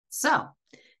So,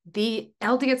 the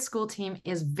LD at School team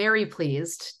is very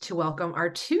pleased to welcome our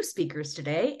two speakers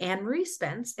today, Anne-Marie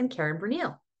Spence and Karen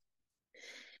Brunel,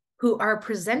 who are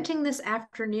presenting this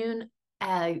afternoon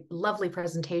a lovely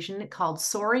presentation called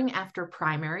Soaring After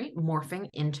Primary, Morphing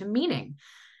into Meaning.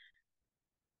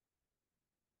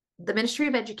 The Ministry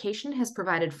of Education has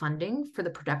provided funding for the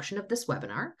production of this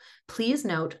webinar. Please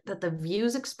note that the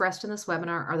views expressed in this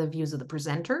webinar are the views of the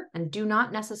presenter and do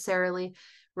not necessarily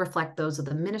reflect those of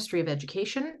the Ministry of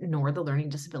Education nor the Learning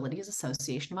Disabilities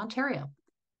Association of Ontario.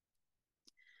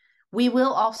 We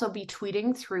will also be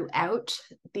tweeting throughout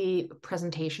the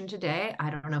presentation today. I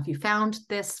don't know if you found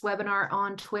this webinar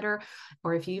on Twitter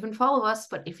or if you even follow us,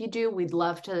 but if you do, we'd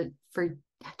love to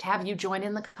have you join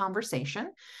in the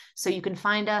conversation. So you can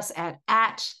find us at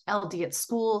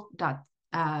LDAtSchool,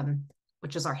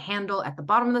 which is our handle at the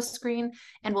bottom of the screen.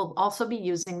 And we'll also be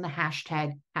using the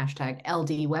hashtag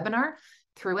LDWebinar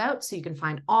throughout, so you can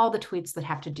find all the tweets that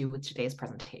have to do with today's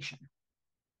presentation.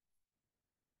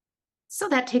 So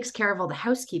that takes care of all the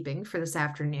housekeeping for this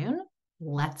afternoon.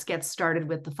 Let's get started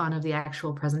with the fun of the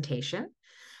actual presentation.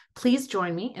 Please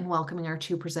join me in welcoming our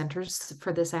two presenters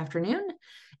for this afternoon.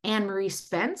 Anne-Marie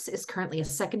Spence is currently a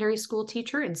secondary school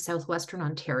teacher in Southwestern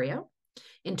Ontario.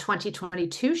 In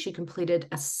 2022, she completed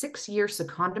a 6-year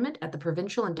secondment at the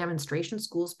Provincial and Demonstration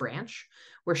Schools branch,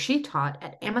 where she taught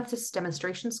at Amethyst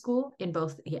Demonstration School in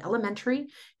both the elementary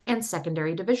and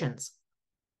secondary divisions,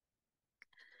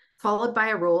 followed by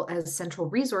a role as Central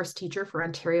Resource Teacher for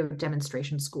Ontario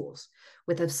Demonstration Schools,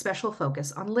 with a special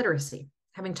focus on literacy.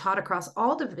 Having taught across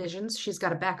all divisions, she's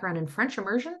got a background in French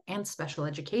immersion and special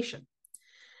education.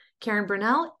 Karen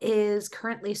Brunel is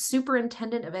currently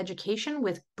Superintendent of Education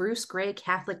with Bruce Grey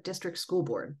Catholic District School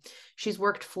Board. She's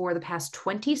worked for the past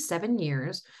 27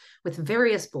 years with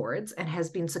various boards and has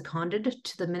been seconded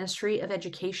to the Ministry of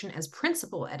Education as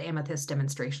principal at Amethyst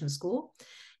Demonstration School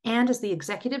and as the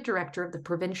Executive Director of the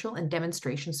Provincial and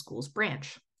Demonstration Schools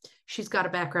branch. She's got a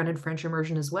background in French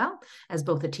immersion as well, as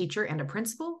both a teacher and a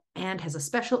principal, and has a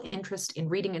special interest in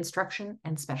reading instruction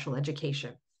and special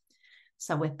education.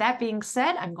 So with that being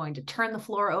said, I'm going to turn the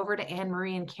floor over to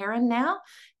Anne-Marie and Karen now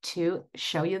to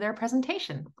show you their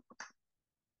presentation.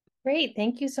 Great,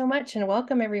 thank you so much and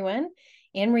welcome everyone.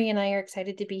 Anne-Marie and I are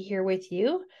excited to be here with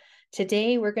you.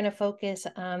 Today, we're going to focus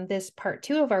on this part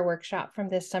 2 of our workshop from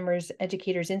this summer's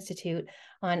Educators Institute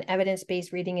on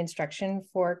evidence-based reading instruction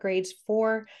for grades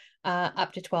 4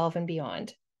 up to 12 and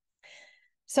beyond.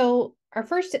 So our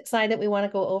first slide that we want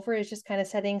to go over is just kind of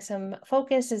setting some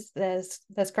focus is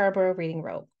the Scarborough reading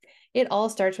rope. It all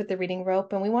starts with the reading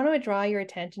rope, and we want to draw your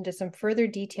attention to some further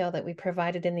detail that we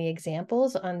provided in the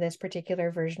examples on this particular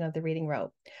version of the reading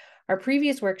rope. Our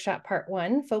previous workshop, part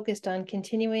 1, focused on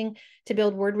continuing to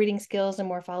build word reading skills and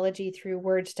morphology through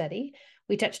word study.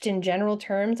 We touched in general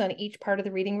terms on each part of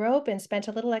the reading rope and spent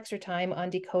a little extra time on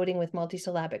decoding with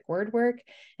multisyllabic word work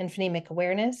and morphemic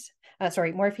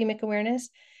awareness,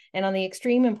 and on the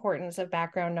extreme importance of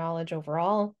background knowledge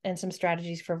overall and some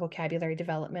strategies for vocabulary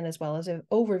development, as well as an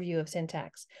overview of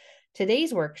syntax.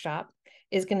 Today's workshop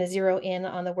is going to zero in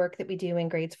on the work that we do in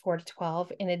grades 4 to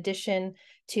 12, in addition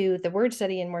to the word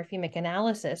study and morphemic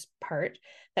analysis part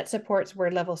that supports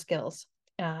word level skills.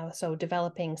 So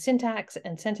developing syntax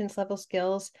and sentence level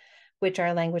skills, which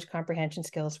are language comprehension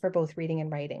skills for both reading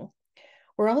and writing.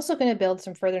 We're also going to build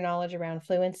some further knowledge around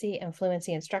fluency and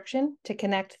fluency instruction to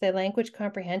connect the language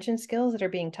comprehension skills that are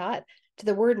being taught to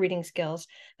the word reading skills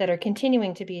that are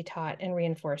continuing to be taught and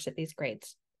reinforced at these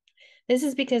grades. This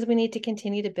is because we need to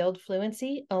continue to build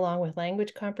fluency along with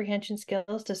language comprehension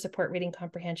skills to support reading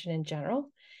comprehension in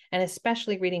general, and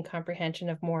especially reading comprehension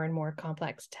of more and more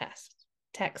complex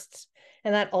texts.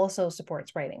 And that also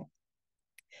supports writing.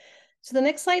 So the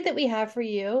next slide that we have for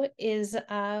you is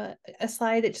a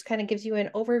slide that just kind of gives you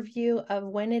an overview of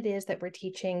when it is that we're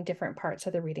teaching different parts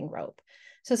of the reading rope.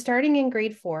 So starting in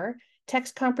grade 4,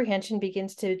 text comprehension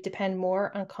begins to depend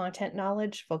more on content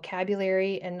knowledge,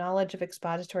 vocabulary, and knowledge of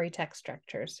expository text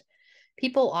structures.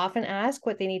 People often ask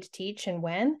what they need to teach and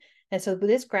when, and so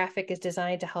this graphic is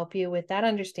designed to help you with that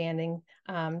understanding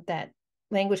that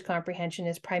language comprehension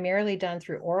is primarily done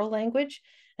through oral language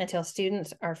until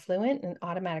students are fluent and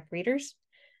automatic readers.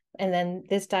 And then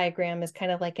this diagram is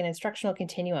kind of like an instructional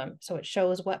continuum. So it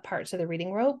shows what parts of the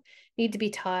reading rope need to be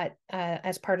taught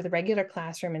as part of the regular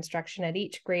classroom instruction at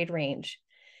each grade range.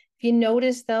 If you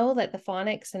notice, though, that the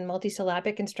phonics and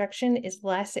multisyllabic instruction is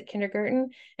less at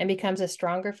kindergarten and becomes a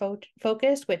stronger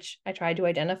focus, which I tried to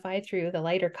identify through the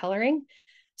lighter coloring.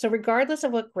 So regardless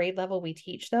of what grade level we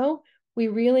teach, though, we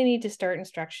really need to start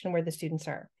instruction where the students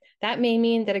are. That may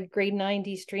mean that a grade 9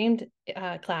 de-streamed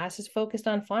class is focused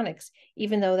on phonics,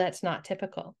 even though that's not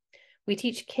typical. We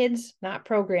teach kids, not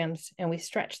programs, and we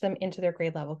stretch them into their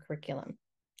grade level curriculum.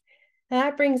 And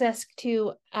that brings us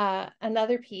to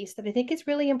another piece that I think is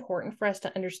really important for us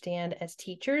to understand as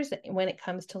teachers when it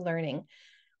comes to learning.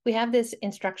 We have this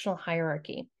instructional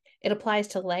hierarchy. It applies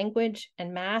to language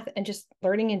and math and just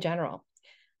learning in general.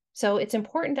 So it's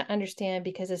important to understand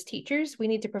because as teachers, we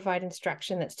need to provide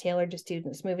instruction that's tailored to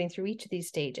students moving through each of these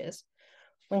stages.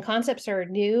 When concepts are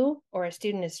new or a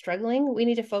student is struggling, we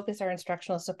need to focus our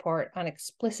instructional support on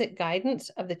explicit guidance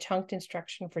of the chunked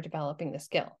instruction for developing the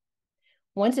skill.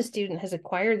 Once a student has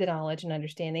acquired the knowledge and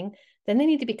understanding, then they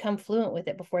need to become fluent with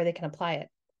it before they can apply it.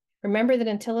 Remember that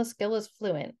until a skill is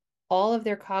fluent, all of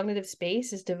their cognitive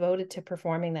space is devoted to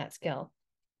performing that skill.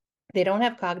 They don't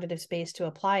have cognitive space to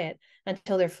apply it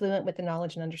until they're fluent with the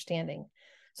knowledge and understanding.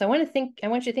 So I want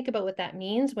you to think about what that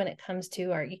means when it comes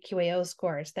to our EQAO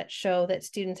scores that show that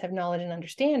students have knowledge and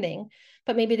understanding,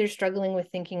 but maybe they're struggling with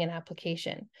thinking and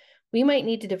application. We might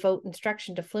need to devote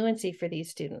instruction to fluency for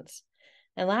these students.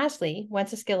 And lastly,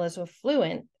 once a skill is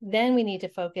fluent, then we need to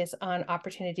focus on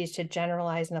opportunities to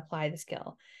generalize and apply the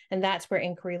skill. And that's where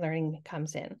inquiry learning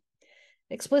comes in.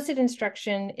 Explicit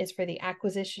instruction is for the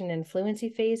acquisition and fluency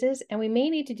phases, and we may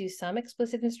need to do some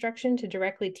explicit instruction to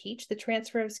directly teach the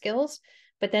transfer of skills,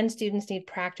 but then students need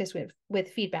practice with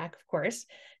feedback, of course,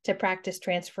 to practice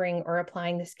transferring or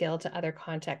applying the skill to other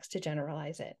contexts to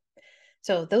generalize it.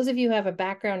 So those of you who have a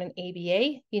background in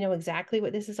ABA, you know exactly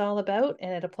what this is all about,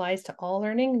 and it applies to all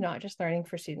learning, not just learning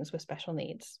for students with special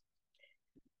needs.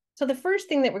 So the first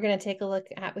thing that we're going to take a look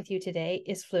at with you today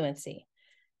is fluency.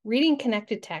 Reading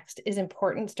connected text is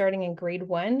important starting in grade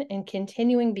 1 and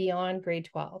continuing beyond grade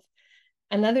 12.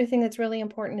 Another thing that's really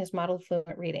important is modeled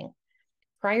fluent reading.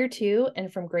 Prior to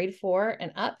and from grade 4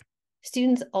 and up,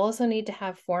 students also need to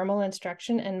have formal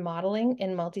instruction and modeling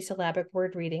in multisyllabic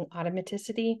word reading,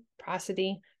 automaticity,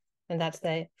 prosody, and that's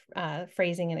the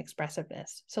phrasing and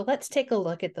expressiveness. So let's take a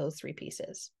look at those three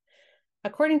pieces.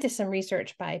 According to some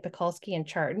research by Pekulski and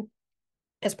Chard,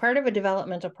 as part of a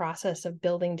developmental process of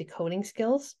building decoding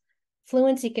skills,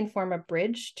 fluency can form a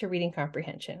bridge to reading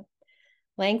comprehension.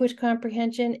 Language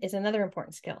comprehension is another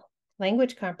important skill.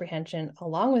 Language comprehension,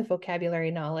 along with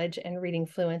vocabulary knowledge and reading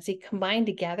fluency, combine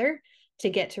together to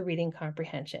get to reading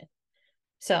comprehension.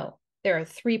 So there are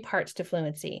three parts to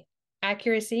fluency: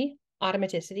 accuracy,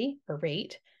 automaticity, or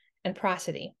rate, and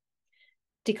prosody.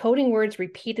 Decoding words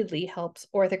repeatedly helps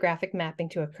orthographic mapping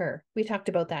to occur. We talked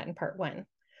about that in part 1.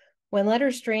 When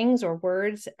letter strings or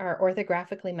words are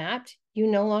orthographically mapped, you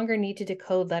no longer need to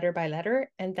decode letter by letter,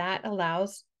 and that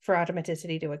allows for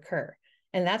automaticity to occur.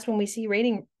 And that's when we see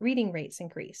reading rates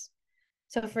increase.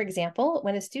 So for example,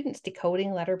 when a student's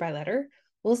decoding letter by letter,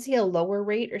 we'll see a lower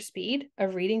rate or speed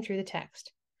of reading through the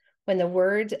text. When the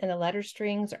words and the letter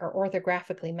strings are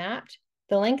orthographically mapped,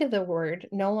 the length of the word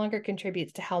no longer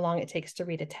contributes to how long it takes to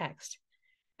read a text.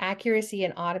 Accuracy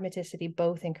and automaticity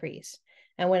both increase.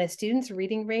 And when a student's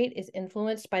reading rate is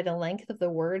influenced by the length of the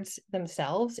words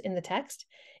themselves in the text,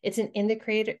 it's an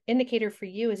indicator for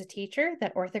you as a teacher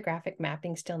that orthographic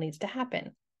mapping still needs to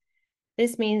happen.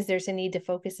 This means there's a need to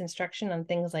focus instruction on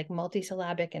things like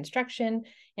multisyllabic instruction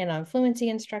and on fluency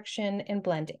instruction and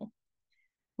blending.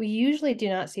 We usually do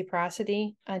not see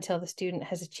prosody until the student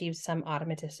has achieved some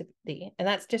automaticity, and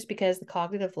that's just because the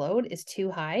cognitive load is too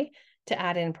high to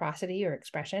add in prosody or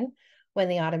expression when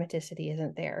the automaticity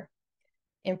isn't there.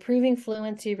 Improving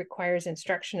fluency requires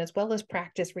instruction as well as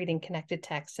practice reading connected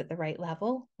text at the right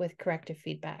level with corrective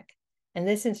feedback. And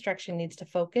this instruction needs to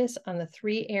focus on the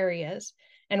three areas,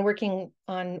 and working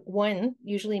on one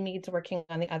usually means working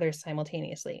on the others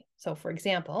simultaneously. So for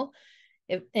example,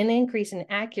 if an increase in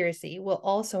accuracy will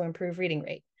also improve reading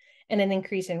rate, and an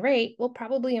increase in rate will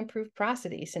probably improve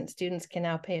prosody since students can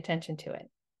now pay attention to it.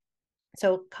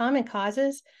 So common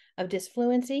causes of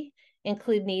disfluency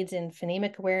include needs in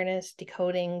phonemic awareness,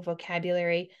 decoding,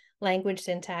 vocabulary, language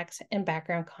syntax, and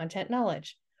background content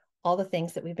knowledge, all the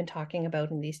things that we've been talking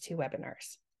about in these two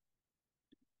webinars.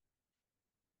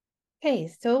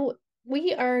 Okay, so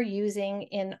we are using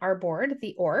in our board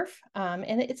the ORF,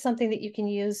 and it's something that you can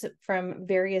use from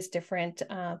various different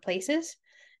places.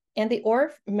 And the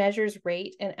ORF measures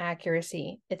rate and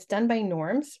accuracy. It's done by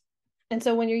norms. And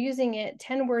so when you're using it,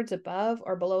 10 words above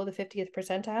or below the 50th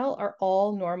percentile are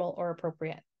all normal or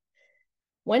appropriate.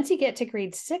 Once you get to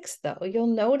grade 6, though, you'll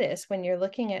notice when you're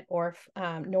looking at ORF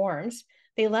norms,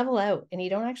 they level out and you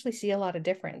don't actually see a lot of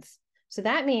difference. So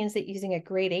that means that using a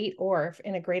grade 8 ORF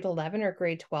in a grade 11 or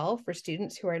grade 12 for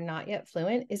students who are not yet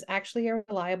fluent is actually a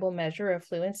reliable measure of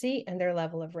fluency and their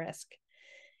level of risk.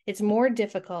 It's more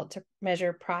difficult to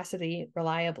measure prosody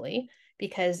reliably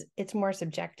because it's more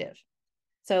subjective.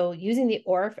 So using the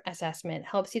ORF assessment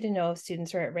helps you to know if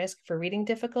students are at risk for reading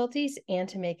difficulties and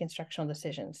to make instructional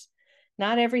decisions.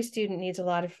 Not every student needs a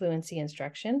lot of fluency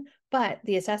instruction, but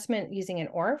the assessment using an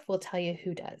ORF will tell you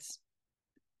who does.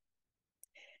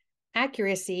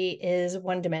 Accuracy is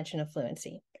one dimension of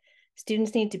fluency.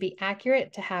 Students need to be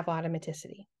accurate to have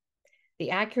automaticity. The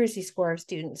accuracy score of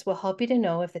students will help you to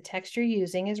know if the text you're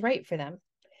using is right for them.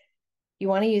 You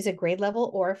want to use a grade level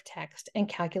ORF text and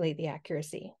calculate the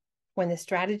accuracy. When the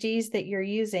strategies that you're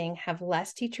using have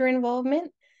less teacher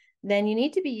involvement, then you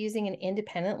need to be using an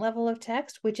independent level of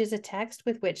text, which is a text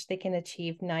with which they can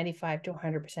achieve 95 to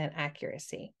 100%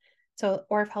 accuracy. So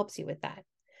ORF helps you with that.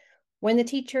 When the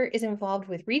teacher is involved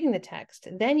with reading the text,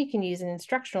 then you can use an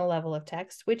instructional level of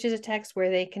text, which is a text where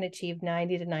they can achieve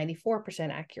 90 to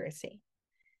 94% accuracy.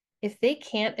 If they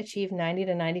can't achieve 90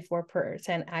 to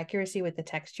 94% accuracy with the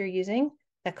text you're using,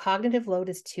 the cognitive load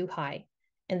is too high,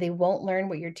 and they won't learn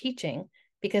what you're teaching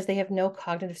because they have no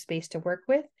cognitive space to work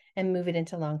with and move it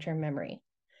into long-term memory.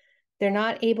 They're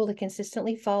not able to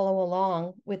consistently follow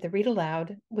along with the read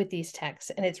aloud with these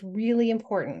texts, and it's really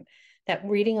important that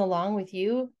reading along with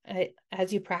you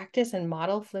as you practice and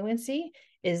model fluency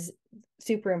is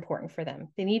super important for them.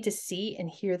 They need to see and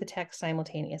hear the text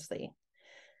simultaneously.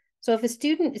 So if a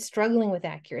student is struggling with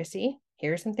accuracy,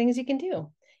 here are some things you can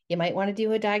do. You might want to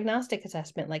do a diagnostic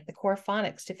assessment like the core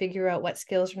phonics to figure out what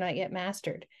skills are not yet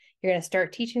mastered. You're going to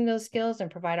start teaching those skills and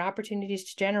provide opportunities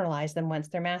to generalize them once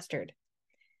they're mastered.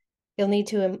 You'll need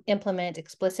to implement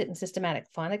explicit and systematic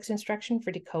phonics instruction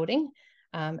for decoding.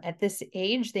 At this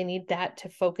age, they need that to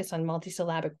focus on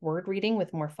multisyllabic word reading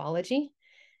with morphology.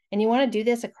 And you want to do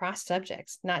this across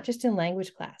subjects, not just in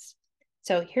language class.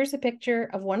 So here's a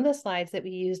picture of one of the slides that we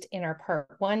used in our part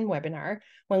 1 webinar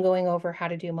when going over how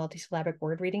to do multisyllabic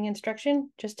word reading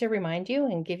instruction, just to remind you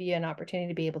and give you an opportunity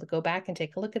to be able to go back and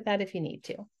take a look at that if you need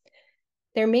to.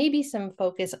 There may be some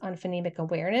focus on phonemic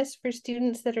awareness for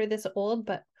students that are this old,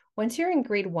 but once you're in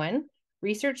grade 1,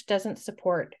 research doesn't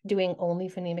support doing only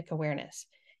phonemic awareness.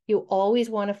 You always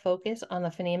want to focus on the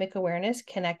phonemic awareness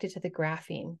connected to the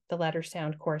grapheme, the letter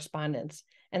sound correspondence,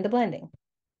 and the blending.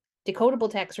 Decodable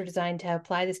texts are designed to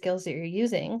apply the skills that you're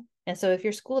using. And so if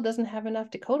your school doesn't have enough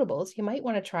decodables, you might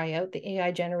want to try out the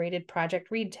AI-generated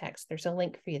Project Read text. There's a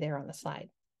link for you there on the slide.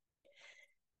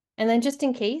 And then just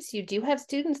in case you do have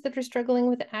students that are struggling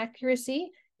with accuracy,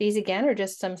 these again are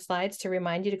just some slides to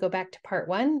remind you to go back to part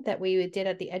 1 that we did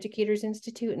at the Educators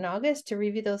Institute in August to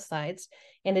review those slides,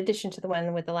 in addition to the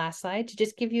one with the last slide, to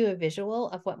just give you a visual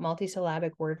of what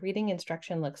multisyllabic word reading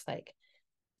instruction looks like.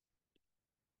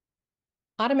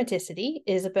 Automaticity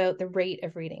is about the rate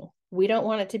of reading. We don't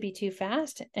want it to be too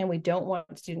fast, and we don't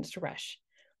want students to rush.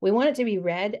 We want it to be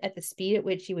read at the speed at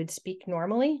which you would speak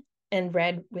normally and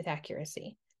read with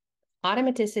accuracy.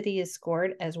 Automaticity is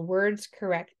scored as words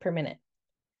correct per minute.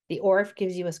 The ORF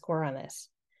gives you a score on this.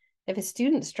 If a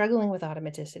student's struggling with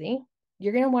automaticity,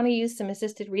 you're going to want to use some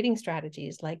assisted reading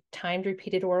strategies like timed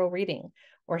repeated oral reading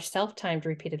or self-timed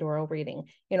repeated oral reading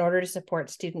in order to support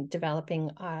student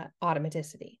developing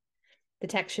automaticity. The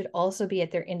text should also be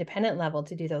at their independent level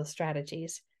to do those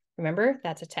strategies. Remember,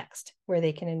 that's a text where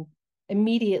they can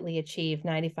immediately achieve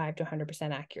 95 to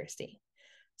 100% accuracy.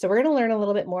 So we're going to learn a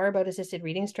little bit more about assisted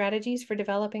reading strategies for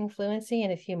developing fluency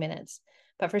in a few minutes.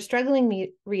 But for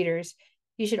struggling readers,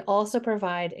 you should also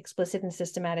provide explicit and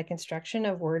systematic instruction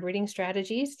of word reading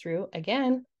strategies through,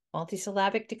 again,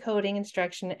 multisyllabic decoding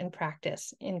instruction and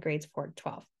practice in grades 4 to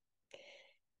 12.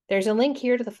 There's a link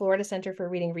here to the Florida Center for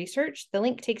Reading Research. The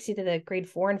link takes you to the grade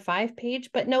 4 and 5 page,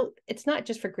 but note, it's not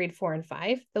just for grade 4 and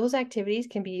 5. Those activities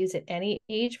can be used at any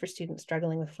age for students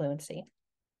struggling with fluency.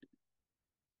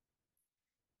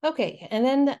 Okay, and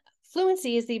then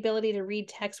fluency is the ability to read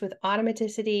text with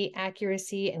automaticity,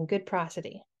 accuracy, and good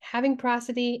prosody. Having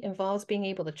prosody involves being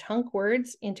able to chunk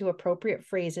words into appropriate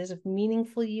phrases of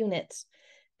meaningful units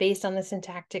based on the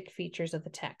syntactic features of the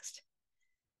text.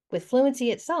 With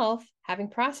fluency itself, having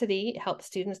prosody helps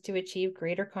students to achieve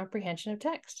greater comprehension of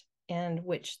text, and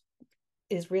which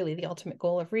is really the ultimate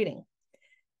goal of reading.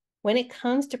 When it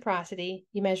comes to prosody,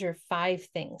 you measure 5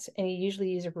 things, and you usually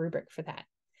use a rubric for that.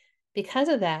 Because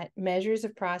of that, measures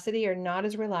of prosody are not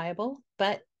as reliable,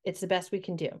 but it's the best we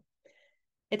can do.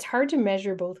 It's hard to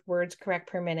measure both words correct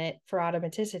per minute for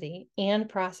automaticity and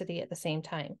prosody at the same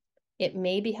time. It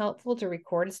may be helpful to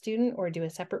record a student or do a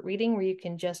separate reading where you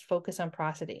can just focus on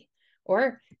prosody,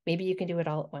 or maybe you can do it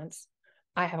all at once.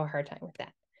 I have a hard time with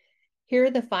that. Here are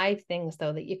the 5 things,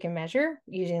 though, that you can measure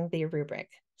using the rubric.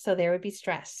 So there would be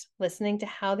stress, listening to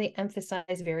how they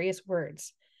emphasize various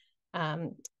words,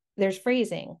 There's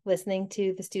phrasing, listening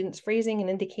to the student's phrasing and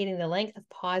indicating the length of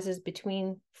pauses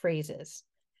between phrases.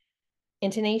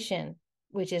 Intonation,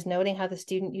 which is noting how the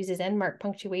student uses end mark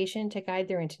punctuation to guide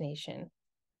their intonation.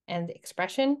 And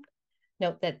expression,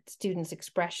 note that students'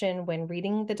 expression when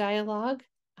reading the dialogue,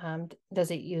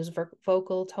 does it use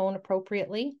vocal tone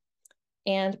appropriately?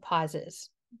 And pauses.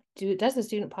 Does the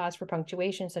student pause for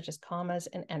punctuation such as commas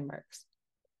and end marks?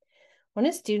 When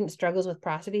a student struggles with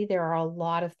prosody, there are a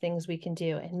lot of things we can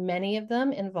do, and many of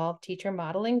them involve teacher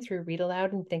modeling through read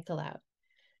aloud and think aloud.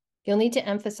 You'll need to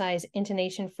emphasize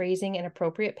intonation, phrasing, and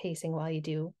appropriate pacing while you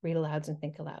do read alouds and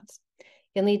think alouds.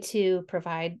 You'll need to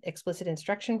provide explicit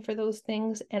instruction for those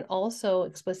things, and also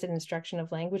explicit instruction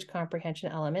of language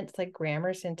comprehension elements like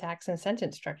grammar, syntax, and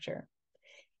sentence structure.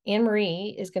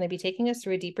 Anne-Marie is going to be taking us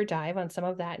through a deeper dive on some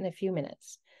of that in a few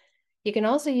minutes. You can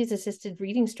also use assisted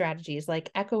reading strategies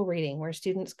like echo reading, where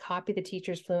students copy the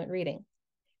teacher's fluent reading.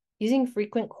 Using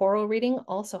frequent choral reading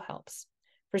also helps.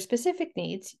 For specific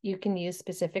needs, you can use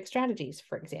specific strategies.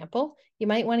 For example, you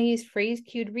might want to use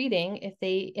phrase-cued reading if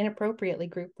they inappropriately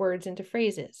group words into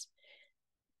phrases.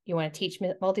 You want to teach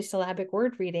multisyllabic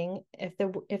word reading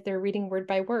if they're reading word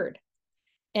by word.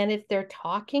 And if they're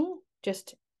talking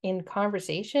just in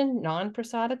conversation,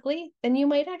 non-prosodically, then you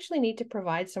might actually need to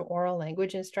provide some oral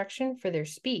language instruction for their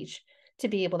speech to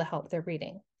be able to help their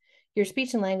reading. Your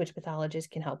speech and language pathologist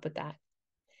can help with that.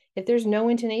 If there's no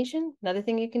intonation, another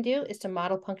thing you can do is to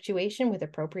model punctuation with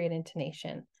appropriate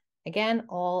intonation. Again,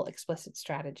 all explicit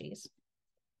strategies.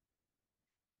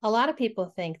 A lot of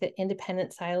people think that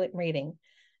independent silent reading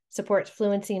supports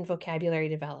fluency and vocabulary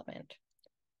development,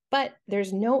 but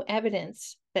there's no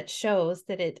evidence that shows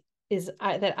that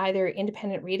that either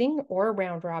independent reading or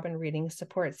round robin reading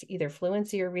supports either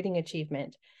fluency or reading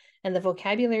achievement. And the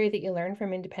vocabulary that you learn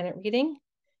from independent reading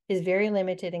is very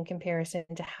limited in comparison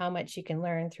to how much you can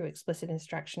learn through explicit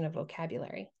instruction of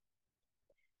vocabulary.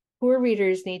 Poor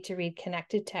readers need to read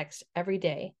connected text every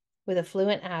day with a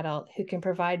fluent adult who can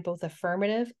provide both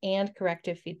affirmative and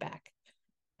corrective feedback.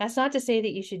 That's not to say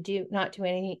that you should not do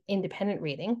any independent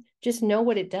reading, just know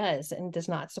what it does and does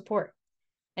not support.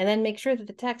 And then make sure that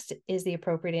the text is the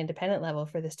appropriate independent level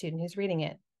for the student who's reading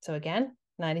it. So again,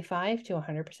 95 to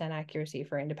 100% accuracy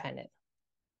for independent.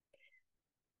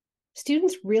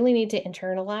 Students really need to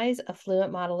internalize a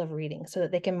fluent model of reading so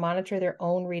that they can monitor their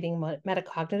own reading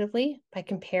metacognitively by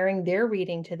comparing their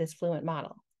reading to this fluent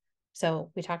model.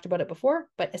 So we talked about it before,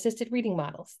 but assisted reading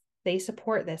models, they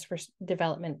support this for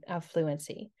development of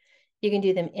fluency. You can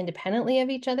do them independently of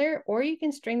each other, or you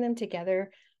can string them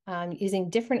together using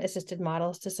different assisted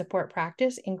models to support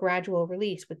practice and gradual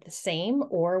release with the same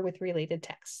or with related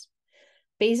texts.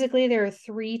 Basically, there are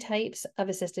 3 types of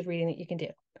assisted reading that you can do.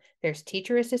 There's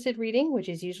teacher-assisted reading, which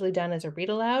is usually done as a read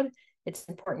aloud. It's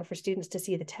important for students to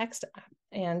see the text,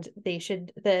 and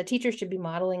the teacher should be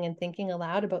modeling and thinking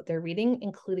aloud about their reading,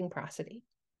 including prosody.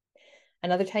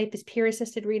 Another type is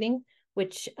peer-assisted reading,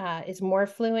 which is more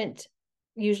fluent,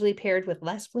 usually paired with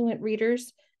less fluent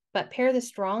readers, but pair the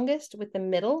strongest with the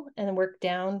middle and then work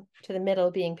down to the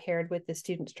middle being paired with the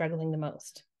student struggling the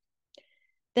most.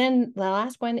 Then the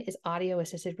last one is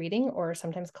audio-assisted reading, or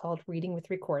sometimes called reading with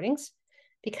recordings.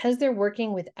 Because they're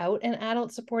working without an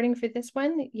adult supporting for this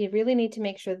one, you really need to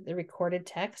make sure that the recorded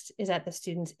text is at the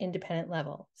student's independent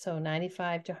level, so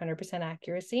 95 to 100%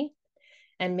 accuracy,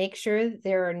 and make sure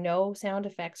there are no sound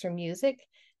effects or music,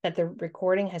 that the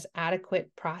recording has adequate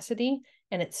prosody,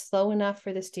 and it's slow enough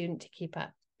for the student to keep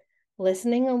up.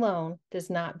 Listening alone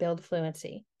does not build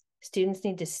fluency. Students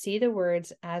need to see the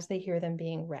words as they hear them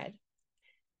being read.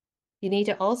 You need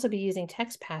to also be using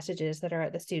text passages that are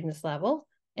at the student's level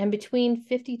and between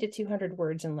 50 to 200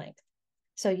 words in length.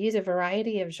 So use a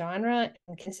variety of genre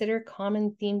and consider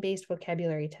common theme-based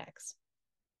vocabulary texts.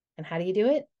 And how do you do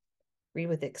it? Read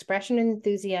with expression and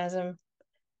enthusiasm,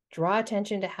 draw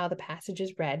attention to how the passage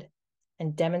is read,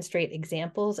 and demonstrate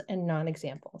examples and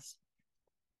non-examples.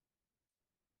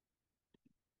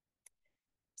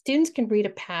 Students can read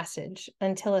a passage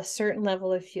until a certain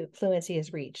level of fluency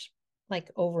is reached, like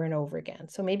over and over again.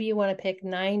 So maybe you want to pick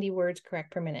 90 words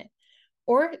correct per minute,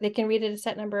 or they can read it a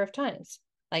set number of times,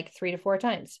 like 3 to 4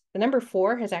 times. The number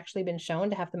 4 has actually been shown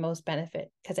to have the most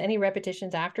benefit because any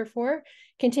repetitions after 4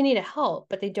 continue to help,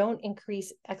 but they don't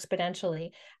increase exponentially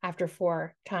after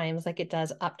 4 times like it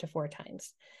does up to 4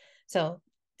 times. So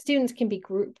students can be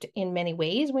grouped in many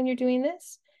ways when you're doing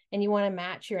this, and you want to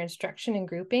match your instruction and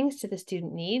groupings to the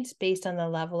student needs based on the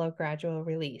level of gradual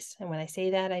release. And when I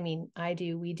say that, I mean I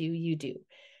do, we do, you do.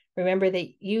 Remember that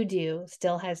you do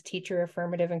still has teacher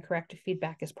affirmative and corrective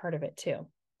feedback as part of it too.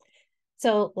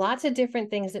 So lots of different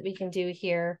things that we can do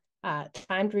here.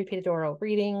 Timed repeated oral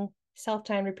reading,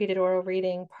 self-timed repeated oral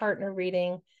reading, partner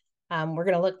reading. We're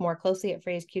going to look more closely at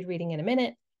phrase cued reading in a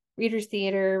minute. Reader's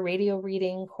theater, radio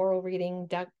reading, choral reading,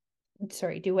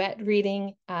 duet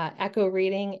reading, echo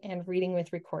reading, and reading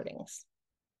with recordings.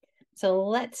 So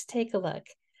let's take a look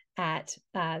at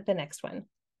the next one.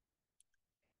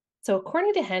 So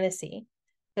according to Hennessy,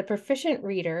 the proficient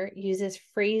reader uses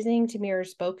phrasing to mirror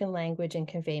spoken language and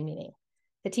convey meaning.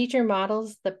 The teacher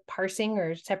models the parsing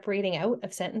or separating out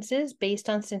of sentences based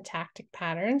on syntactic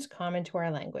patterns common to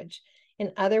our language.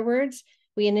 In other words,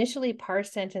 we initially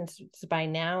parse sentences by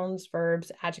nouns,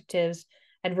 verbs, adjectives,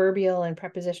 adverbial and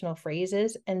prepositional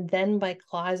phrases, and then by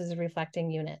clauses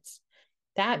reflecting units.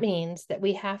 That means that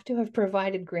we have to have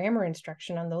provided grammar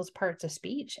instruction on those parts of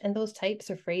speech and those types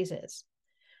of phrases.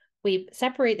 We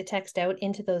separate the text out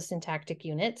into those syntactic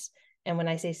units. And when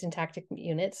I say syntactic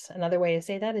units, another way to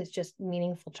say that is just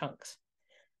meaningful chunks.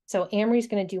 So Amory's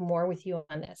going to do more with you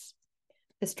on this.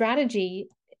 The strategy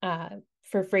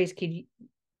for phrase cued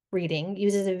reading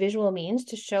uses a visual means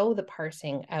to show the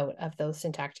parsing out of those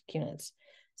syntactic units.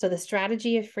 So the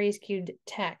strategy of phrase cued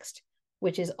text,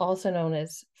 which is also known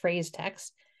as phrase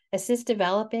text, assists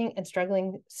developing and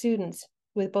struggling students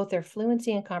with both their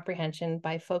fluency and comprehension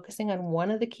by focusing on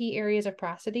one of the key areas of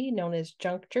prosody known as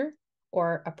juncture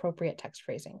or appropriate text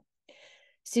phrasing.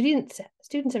 Students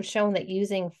have shown that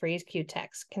using phrase cued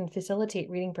text can facilitate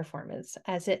reading performance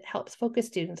as it helps focus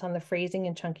students on the phrasing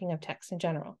and chunking of text in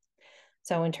general.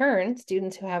 So in turn,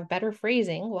 students who have better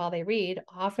phrasing while they read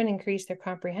often increase their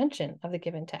comprehension of the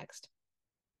given text.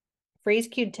 Phrase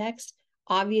cued text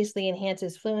obviously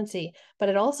enhances fluency, but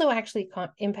it also actually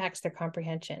impacts their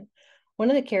comprehension. One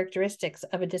of the characteristics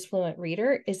of a disfluent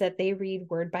reader is that they read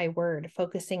word by word,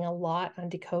 focusing a lot on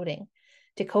decoding.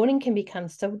 Decoding can become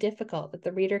so difficult that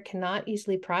the reader cannot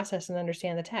easily process and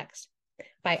understand the text.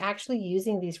 By actually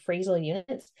using these phrasal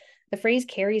units, the phrase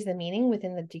carries the meaning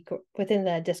within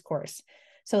the discourse.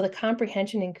 So the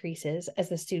comprehension increases as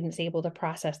the student's able to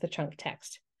process the chunk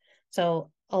text.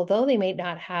 So although they may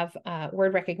not have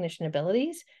word recognition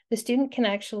abilities, the student can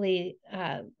actually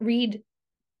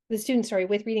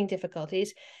with reading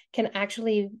difficulties can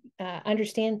actually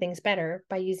understand things better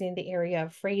by using the area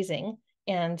of phrasing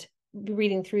and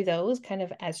reading through those kind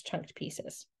of as chunked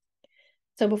pieces.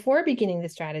 So before beginning the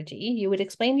strategy, you would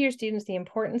explain to your students the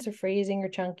importance of phrasing or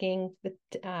chunking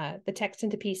the text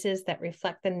into pieces that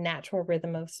reflect the natural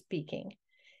rhythm of speaking.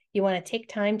 You want to take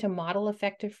time to model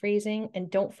effective phrasing, and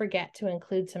don't forget to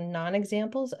include some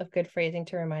non-examples of good phrasing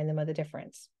to remind them of the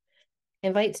difference.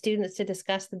 Invite students to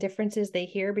discuss the differences they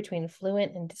hear between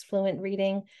fluent and disfluent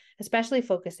reading, especially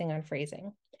focusing on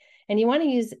phrasing. And you want to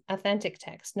use authentic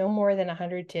text, no more than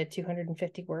 100 to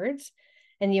 250 words.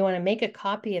 And you want to make a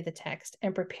copy of the text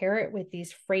and prepare it with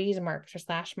these phrase marks or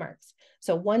slash marks.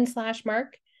 So one slash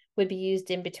mark would be used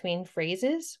in between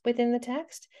phrases within the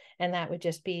text, and that would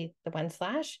just be the one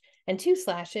slash. And two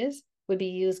slashes would be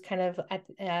used kind of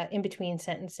in between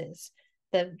sentences.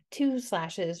 The two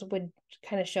slashes would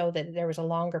kind of show that there was a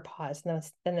longer pause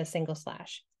than the single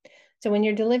slash. So when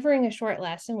you're delivering a short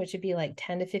lesson, which would be like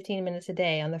 10 to 15 minutes a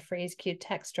day on the phrase cued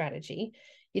text strategy,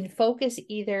 you'd focus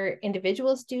either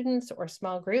individual students or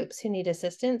small groups who need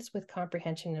assistance with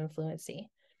comprehension and fluency.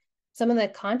 Some of the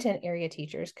content area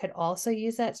teachers could also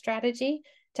use that strategy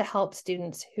to help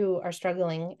students who are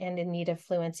struggling and in need of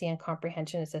fluency and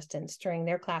comprehension assistance during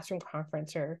their classroom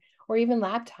conference or even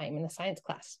lab time in a science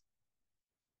class.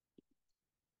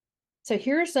 So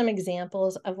here are some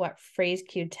examples of what phrase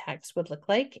cued text would look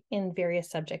like in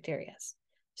various subject areas.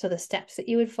 So the steps that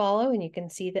you would follow, and you can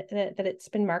see that it's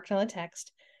been marked on the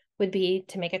text, would be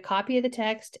to make a copy of the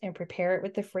text and prepare it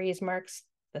with the phrase marks,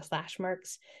 the slash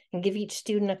marks, and give each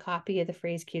student a copy of the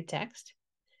phrase cued text.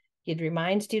 You'd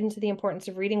remind students of the importance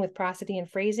of reading with prosody and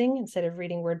phrasing instead of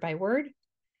reading word by word.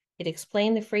 You'd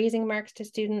explain the phrasing marks to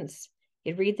students.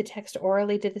 You'd read the text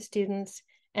orally to the students,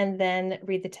 and then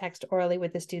read the text orally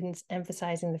with the students,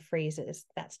 emphasizing the phrases.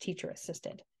 That's teacher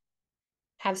assisted.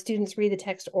 Have students read the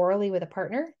text orally with a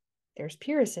partner. There's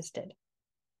peer assisted.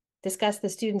 Discuss the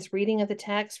students' reading of the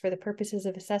text for the purposes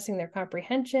of assessing their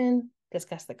comprehension.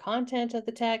 Discuss the content of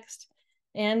the text.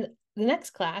 And the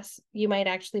next class, you might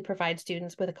actually provide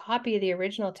students with a copy of the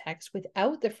original text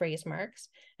without the phrase marks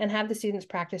and have the students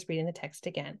practice reading the text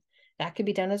again. That could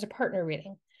be done as a partner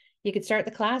reading. You could start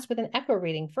the class with an echo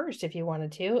reading first if you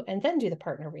wanted to, and then do the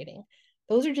partner reading.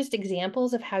 Those are just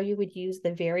examples of how you would use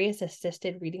the various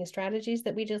assisted reading strategies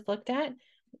that we just looked at,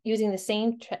 using the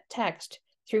same text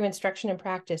through instruction and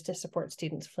practice to support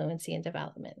students' fluency and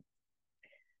development.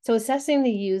 So assessing the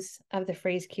use of the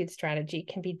phrase cued strategy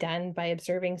can be done by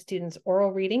observing students'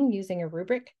 oral reading using a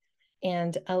rubric.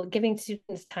 and giving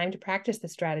students time to practice the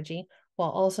strategy while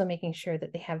also making sure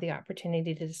that they have the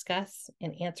opportunity to discuss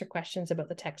and answer questions about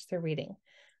the text they're reading.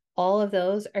 All of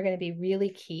those are going to be really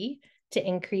key to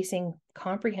increasing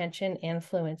comprehension and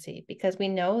fluency, because we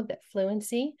know that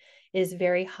fluency is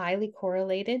very highly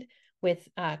correlated with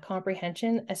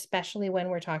comprehension, especially when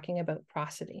we're talking about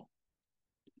prosody.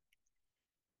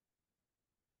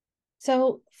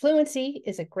 So fluency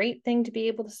is a great thing to be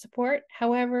able to support.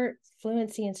 However,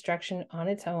 fluency instruction on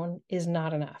its own is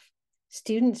not enough.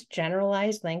 Students'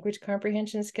 generalized language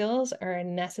comprehension skills are a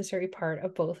necessary part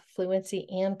of both fluency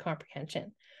and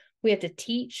comprehension. We have to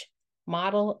teach,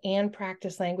 model, and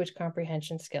practice language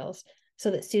comprehension skills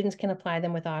so that students can apply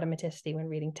them with automaticity when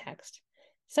reading text.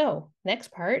 So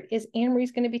next part is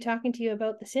Anne-Marie's going to be talking to you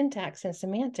about the syntax and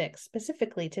semantics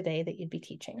specifically today that you'd be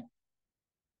teaching.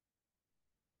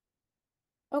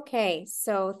 Okay,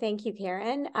 so thank you,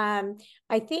 Karen.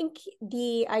 I think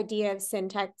the idea of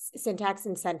syntax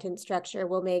and sentence structure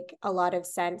will make a lot of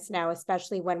sense now,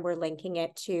 especially when we're linking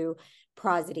it to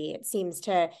prosody. It seems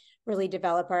to really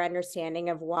develop our understanding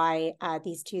of why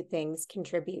these two things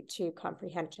contribute to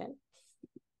comprehension.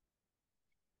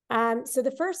 So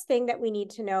the first thing that we need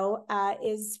to know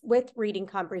is with reading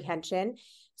comprehension,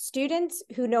 students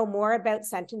who know more about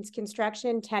sentence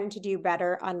construction tend to do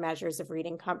better on measures of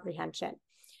reading comprehension.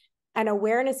 An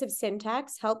awareness of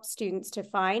syntax helps students to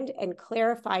find and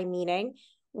clarify meaning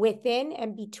within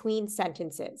and between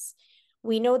sentences.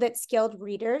 We know that skilled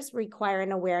readers require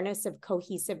an awareness of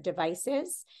cohesive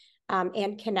devices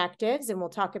and connectives, and we'll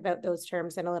talk about those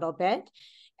terms in a little bit,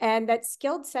 and that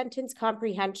skilled sentence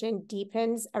comprehension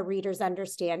deepens a reader's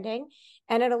understanding,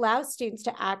 and it allows students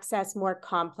to access more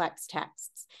complex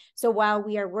texts. So while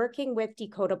we are working with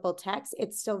decodable text,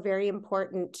 it's still very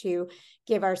important to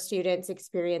give our students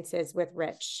experiences with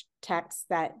rich texts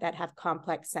that have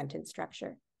complex sentence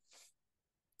structure.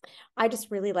 I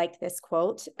just really like this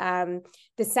quote. The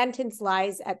sentence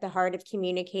lies at the heart of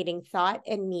communicating thought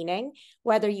and meaning,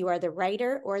 whether you are the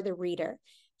writer or the reader.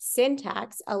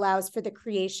 Syntax allows for the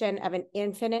creation of an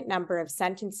infinite number of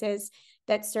sentences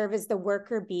that serve as the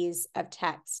worker bees of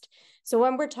text. So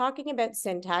when we're talking about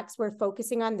syntax, we're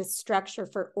focusing on the structure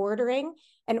for ordering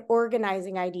and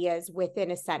organizing ideas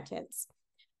within a sentence.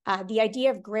 The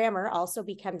idea of grammar also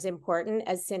becomes important,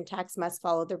 as syntax must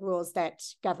follow the rules that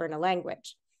govern a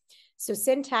language. So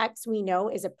syntax, we know,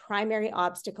 is a primary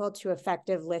obstacle to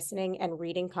effective listening and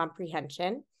reading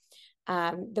comprehension.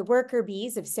 The worker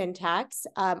bees of syntax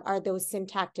are those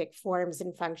syntactic forms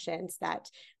and functions that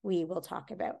we will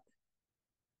talk about.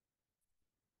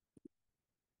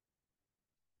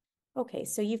 Okay,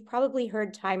 so you've probably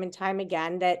heard time and time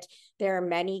again that there are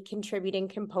many contributing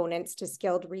components to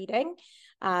skilled reading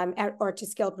or to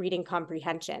skilled reading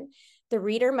comprehension. The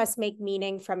reader must make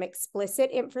meaning from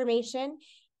explicit information,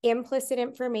 implicit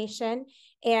information,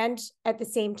 and at the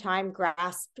same time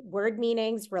grasp word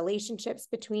meanings, relationships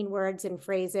between words and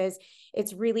phrases.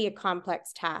 It's really a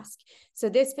complex task. So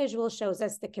this visual shows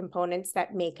us the components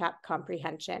that make up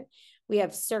comprehension. We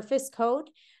have surface code,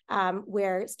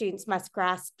 where students must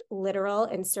grasp literal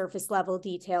and surface level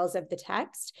details of the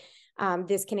text.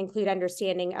 This can include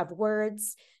understanding of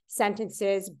words,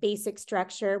 sentences, basic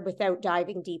structure without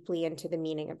diving deeply into the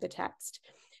meaning of the text.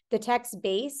 The text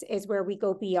base is where we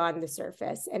go beyond the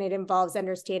surface, and it involves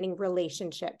understanding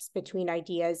relationships between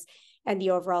ideas and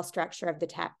the overall structure of the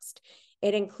text.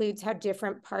 It includes how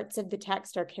different parts of the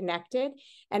text are connected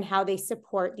and how they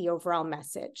support the overall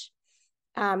message.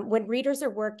 When readers are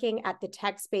working at the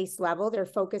text-based level, they're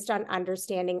focused on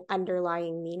understanding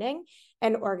underlying meaning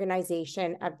and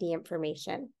organization of the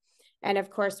information. And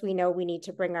of course, we know we need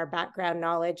to bring our background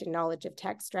knowledge and knowledge of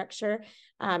text structure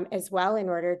as well in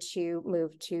order to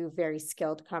move to very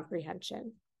skilled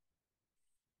comprehension.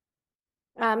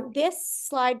 This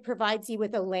slide provides you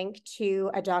with a link to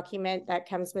a document that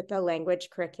comes with the language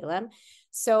curriculum.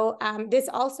 So this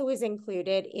also is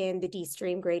included in the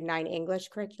D-Stream Grade 9 English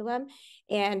curriculum.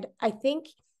 And I think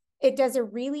it does a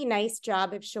really nice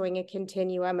job of showing a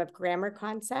continuum of grammar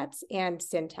concepts and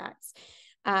syntax.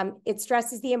 It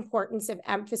stresses the importance of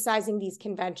emphasizing these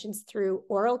conventions through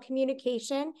oral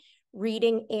communication,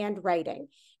 reading, and writing.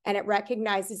 And it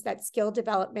recognizes that skill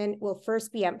development will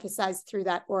first be emphasized through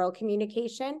that oral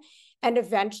communication, and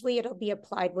eventually it'll be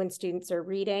applied when students are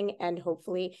reading and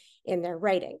hopefully in their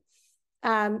writing.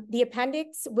 The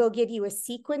appendix will give you a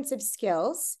sequence of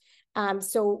skills.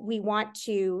 So we want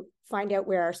to find out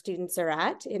where our students are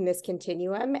at in this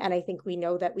continuum. And I think we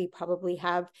know that we probably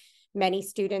have many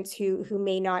students who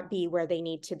may not be where they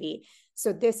need to be.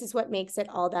 So this is what makes it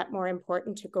all that more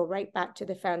important to go right back to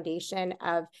the foundation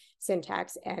of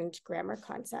syntax and grammar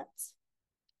concepts.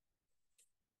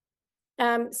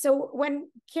 So when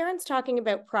Karen's talking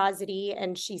about prosody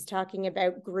and she's talking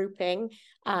about grouping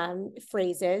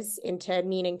phrases into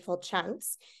meaningful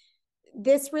chunks,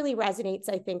 this really resonates,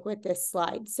 I think, with this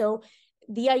slide. So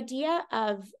the idea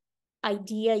of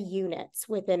idea units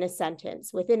within a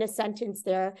sentence. Within a sentence,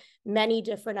 there are many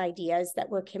different ideas that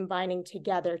we're combining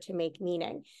together to make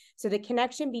meaning. So the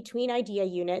connection between idea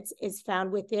units is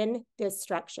found within this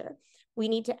structure. We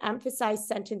need to emphasize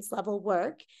sentence level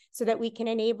work so that we can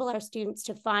enable our students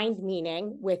to find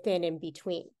meaning within and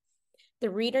between. The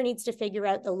reader needs to figure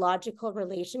out the logical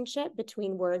relationship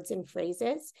between words and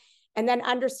phrases, and then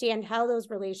understand how those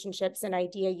relationships and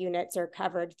idea units are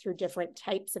covered through different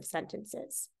types of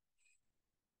sentences.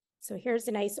 So here's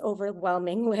a nice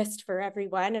overwhelming list for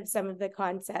everyone of some of the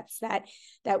concepts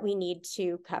that we need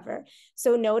to cover.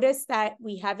 So notice that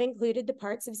we have included the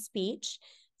parts of speech,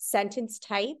 sentence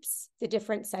types, the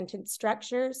different sentence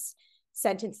structures,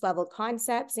 sentence level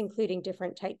concepts, including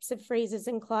different types of phrases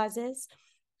and clauses.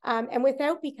 And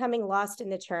without becoming lost in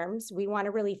the terms, we want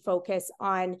to really focus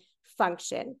on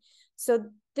function. So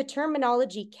the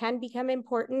terminology can become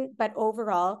important, but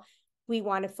overall, we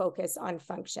want to focus on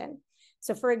function.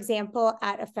 So for example,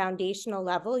 at a foundational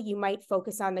level, you might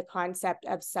focus on the concept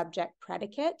of subject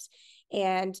predicate,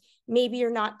 and maybe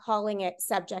you're not calling it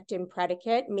subject and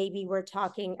predicate. Maybe we're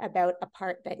talking about a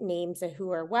part that names a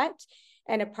who or what,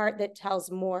 and a part that tells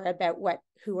more about what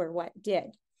who or what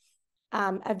did.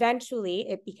 Eventually,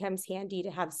 it becomes handy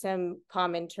to have some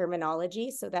common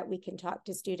terminology so that we can talk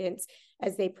to students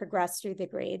as they progress through the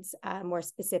grades, more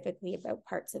specifically about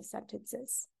parts of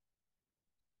sentences.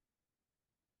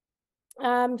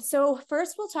 So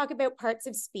first we'll talk about parts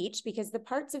of speech, because the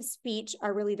parts of speech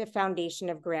are really the foundation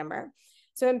of grammar.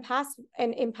 So in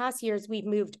past years, we've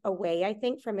moved away, I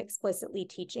think, from explicitly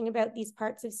teaching about these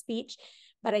parts of speech,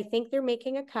 but I think they're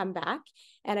making a comeback,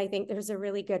 and I think there's a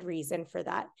really good reason for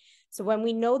that. So when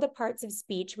we know the parts of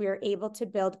speech, we are able to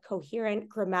build coherent,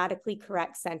 grammatically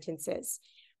correct sentences.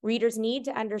 Readers need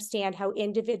to understand how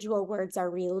individual words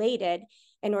are related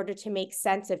in order to make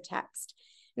sense of text.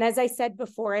 And as I said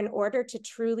before, in order to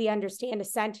truly understand a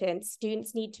sentence,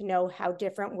 students need to know how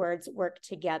different words work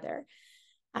together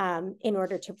in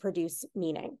order to produce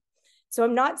meaning. So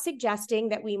I'm not suggesting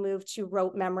that we move to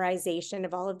rote memorization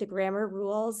of all of the grammar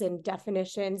rules and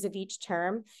definitions of each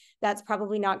term. That's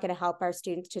probably not going to help our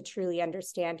students to truly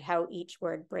understand how each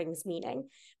word brings meaning.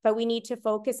 But we need to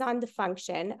focus on the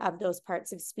function of those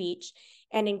parts of speech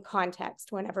and in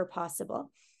context whenever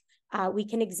possible. We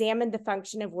can examine the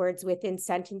function of words within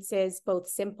sentences, both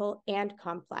simple and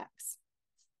complex.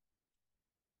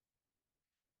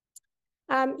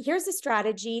 Here's a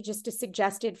strategy, just a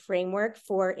suggested framework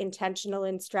for intentional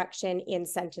instruction in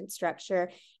sentence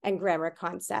structure and grammar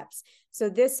concepts. So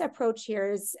this approach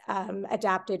here is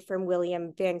adapted from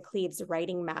William Van Cleve's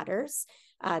Writing Matters.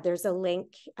 There's a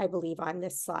link, I believe, on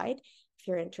this slide, if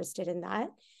you're interested in that.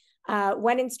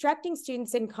 When instructing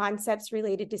students in concepts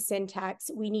related to syntax,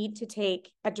 we need to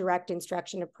take a direct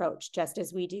instruction approach, just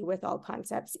as we do with all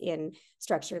concepts in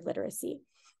structured literacy.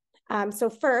 So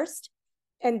first,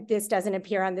 and this doesn't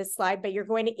appear on this slide, but you're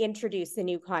going to introduce the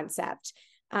new concept,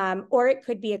 or it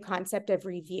could be a concept of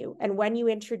review. And when you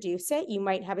introduce it, you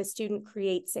might have a student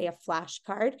create, say, a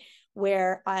flashcard,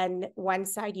 where on one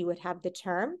side you would have the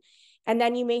term, and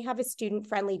then you may have a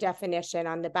student-friendly definition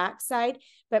on the backside,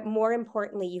 but more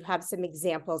importantly, you have some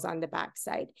examples on the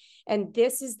backside. And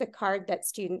this is the card that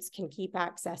students can keep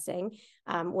accessing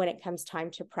when it comes time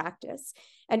to practice.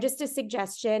 And just a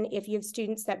suggestion, if you have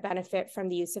students that benefit from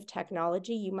the use of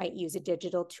technology, you might use a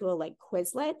digital tool like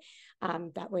Quizlet.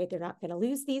 That way they're not going to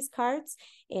lose these cards,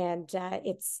 and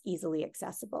it's easily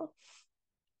accessible.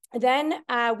 Then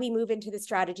we move into the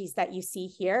strategies that you see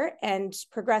here and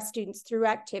progress students through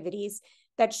activities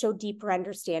that show deeper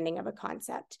understanding of a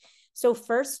concept. So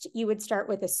first, you would start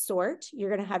with a sort. You're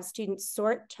going to have students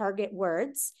sort target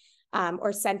words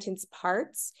or sentence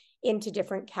parts into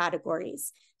different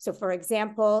categories. So for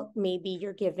example, maybe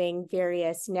you're giving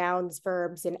various nouns,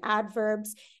 verbs, and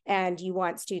adverbs, and you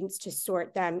want students to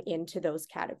sort them into those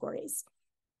categories.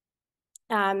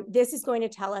 This is going to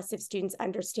tell us if students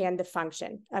understand the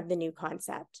function of the new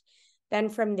concept. Then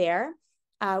from there,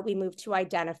 we move to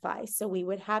identify. So we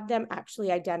would have them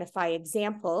actually identify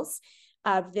examples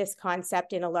of this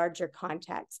concept in a larger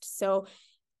context. So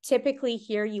typically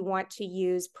here you want to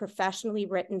use professionally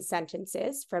written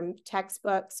sentences from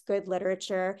textbooks, good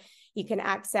literature. You can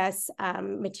access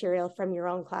material from your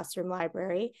own classroom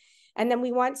library. And then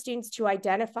we want students to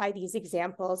identify these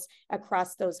examples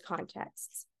across those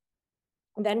contexts.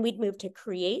 Then we'd move to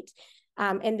create,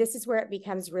 and this is where it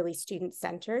becomes really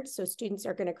student-centered. So students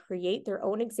are going to create their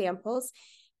own examples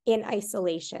in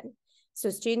isolation. So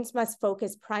students must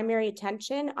focus primary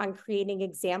attention on creating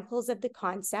examples of the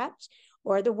concept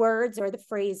or the words or the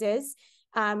phrases.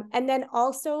 And then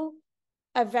also,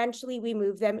 eventually we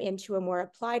move them into a more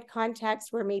applied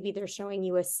context where maybe they're showing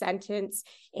you a sentence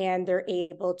and they're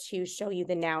able to show you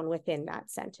the noun within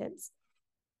that sentence.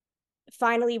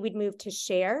 Finally, we'd move to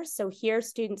share. So here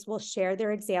students will share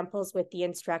their examples with the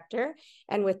instructor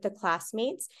and with the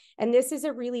classmates. And this is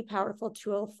a really powerful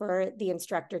tool for the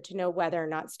instructor to know whether or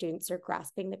not students are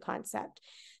grasping the concept.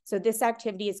 So this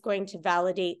activity is going to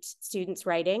validate students'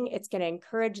 writing. It's going to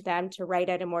encourage them to write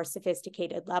at a more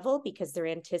sophisticated level because they're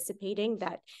anticipating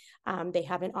that they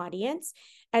have an audience.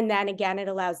 And then again, it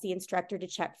allows the instructor to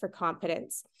check for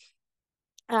competence.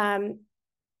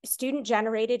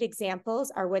 Student-generated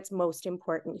examples are what's most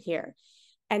important here.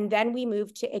 And then we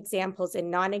move to examples and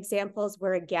non-examples,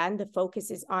 where again, the focus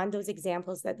is on those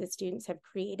examples that the students have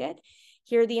created.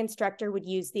 Here, the instructor would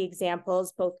use the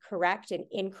examples, both correct and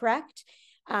incorrect,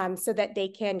 so that they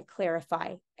can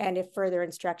clarify. And if further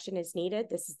instruction is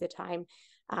needed, this is the time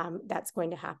that's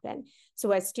going to happen. So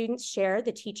as students share,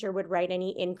 the teacher would write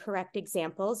any incorrect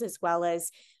examples, as well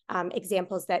as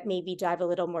examples that maybe dive a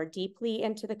little more deeply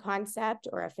into the concept,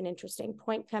 or if an interesting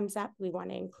point comes up, we want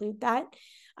to include that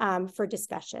for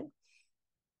discussion.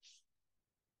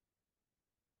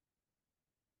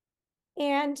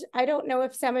 And I don't know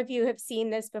if some of you have seen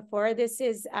this before. This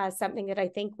is something that I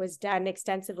think was done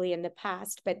extensively in the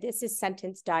past, but this is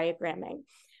sentence diagramming.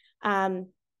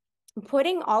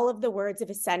 Putting all of the words of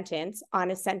a sentence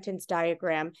on a sentence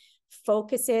diagram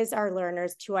focuses our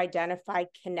learners to identify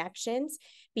connections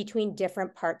between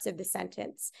different parts of the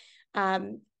sentence.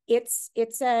 It's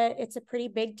a pretty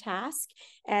big task,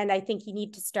 and I think you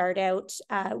need to start out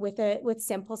with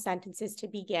simple sentences to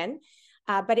begin.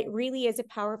 But it really is a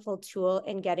powerful tool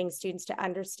in getting students to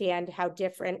understand how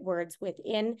different words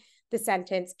within the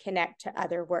sentence connect to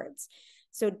other words.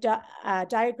 So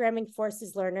diagramming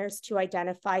forces learners to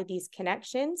identify these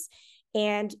connections,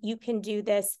 and you can do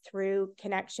this through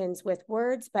connections with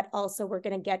words, but also we're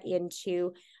going to get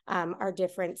into our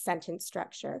different sentence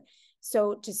structure.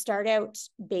 So to start out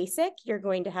basic, you're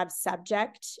going to have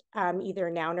subject, either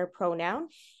noun or pronoun,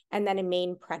 and then a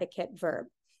main predicate verb.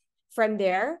 From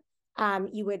there,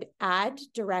 you would add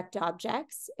direct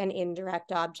objects and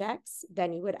indirect objects.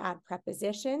 Then you would add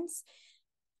prepositions.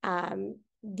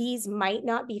 These might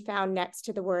not be found next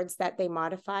to the words that they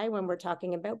modify when we're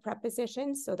talking about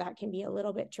prepositions, so that can be a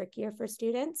little bit trickier for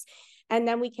students. And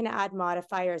then we can add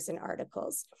modifiers and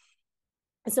articles.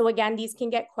 So again, these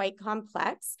can get quite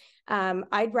complex.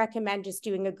 I'd recommend just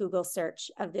doing a Google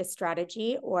search of this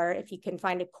strategy, or if you can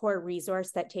find a core resource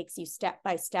that takes you step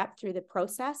by step through the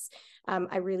process.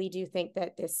 I really do think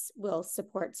that this will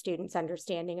support students'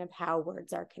 understanding of how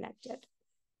words are connected.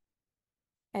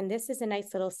 And this is a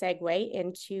nice little segue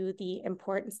into the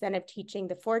importance then of teaching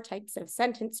the 4 types of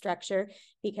sentence structure,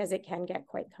 because it can get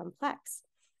quite complex.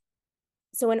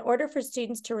 So in order for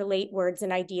students to relate words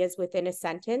and ideas within a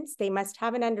sentence, they must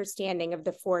have an understanding of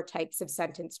the 4 types of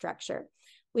sentence structure.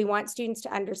 We want students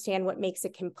to understand what makes a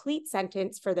complete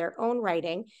sentence for their own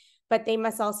writing, but they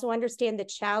must also understand the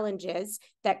challenges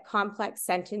that complex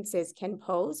sentences can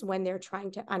pose when they're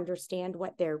trying to understand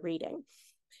what they're reading.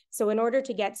 So in order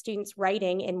to get students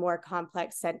writing in more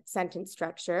complex sentence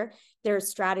structure, there's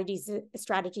strategies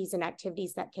and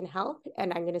activities that can help,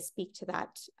 and I'm going to speak to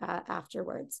that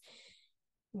afterwards.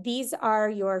 These are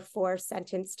your 4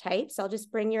 sentence types. I'll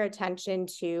just bring your attention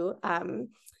to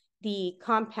the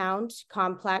compound,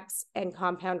 complex, and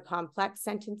compound complex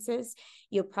sentences.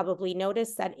 You'll probably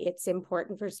notice that it's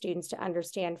important for students to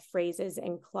understand phrases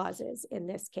and clauses in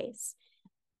this case,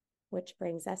 which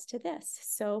brings us to this.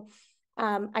 So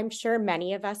I'm sure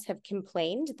many of us have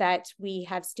complained that we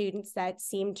have students that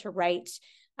seem to write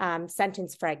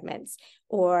sentence fragments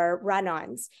or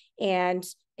run-ons, and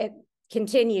it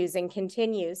continues and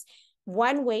continues.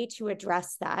 One way to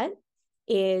address that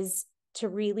is to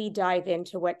really dive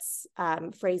into what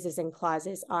phrases and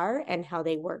clauses are and how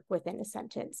they work within a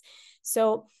sentence.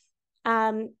 So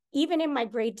even in my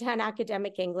grade 10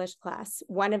 academic English class,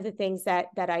 one of the things that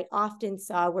I often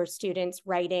saw were students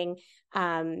writing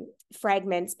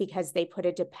fragments because they put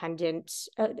a dependent,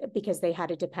 because they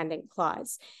had a dependent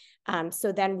clause.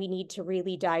 So then we need to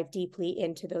really dive deeply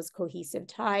into those cohesive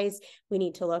ties. We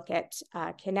need to look at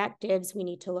connectives. We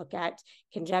need to look at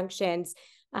conjunctions,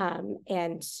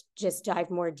 and just dive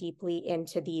more deeply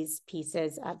into these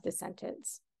pieces of the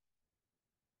sentence.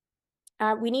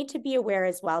 We need to be aware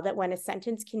as well that when a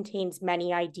sentence contains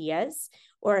many ideas,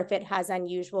 or if it has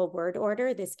unusual word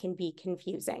order, this can be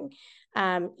confusing.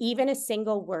 Even a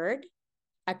single word,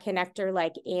 a connector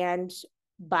like and,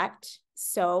 but,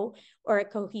 so, or a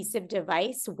cohesive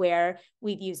device where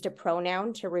we've used a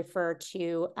pronoun to refer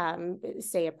to,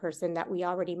 say, a person that we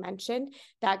already mentioned,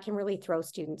 that can really throw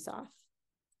students off.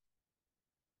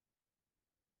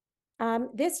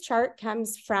 This chart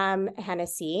comes from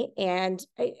Hennessy, and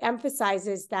it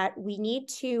emphasizes that we need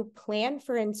to plan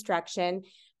for instruction,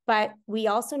 but we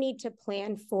also need to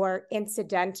plan for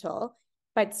incidental,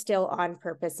 but still on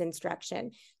purpose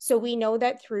instruction. So we know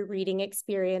that through reading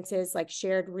experiences like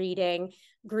shared reading,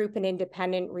 group and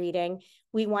independent reading,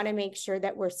 we want to make sure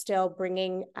that we're still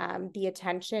bringing the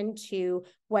attention to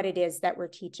what it is that we're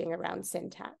teaching around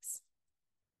syntax.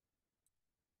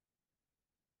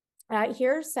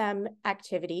 Here are some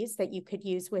activities that you could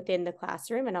use within the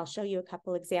classroom, and I'll show you a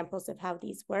couple examples of how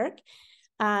these work.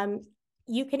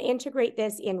 You can integrate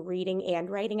this in reading and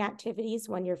writing activities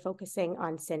when you're focusing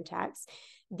on syntax.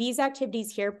 These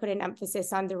activities here put an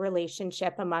emphasis on the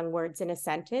relationship among words in a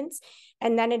sentence,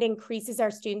 and then it increases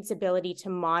our students' ability to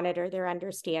monitor their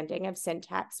understanding of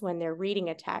syntax when they're reading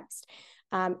a text.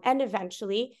 And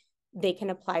eventually, they can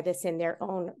apply this in their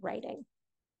own writing.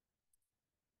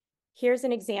 Here's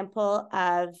an example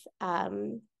of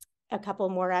a couple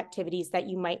more activities that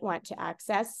you might want to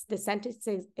access. The sentence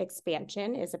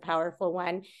expansion is a powerful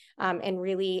one and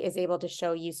really is able to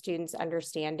show you students'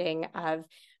 understanding of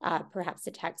perhaps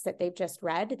the text that they've just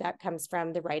read. That comes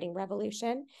from the writing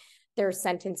revolution. There are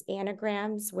sentence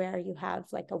anagrams where you have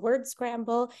like a word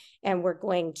scramble, and we're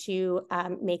going to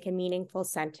make a meaningful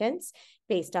sentence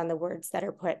based on the words that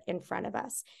are put in front of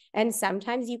us. And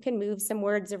sometimes you can move some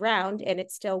words around and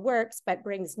it still works, but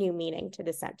brings new meaning to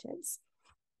the sentence.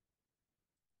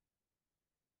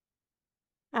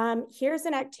 Here's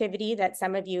an activity that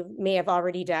some of you may have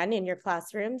already done in your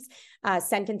classrooms,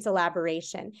 sentence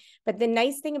elaboration. But the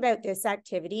nice thing about this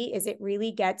activity is it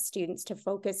really gets students to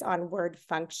focus on word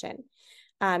function.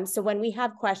 So when we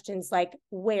have questions like,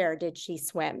 where did she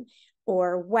swim?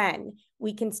 Or when,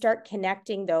 we can start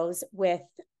connecting those with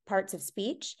parts of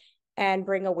speech and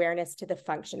bring awareness to the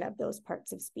function of those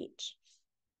parts of speech.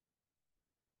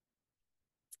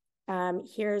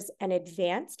 Here's an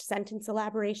advanced sentence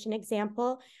elaboration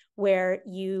example where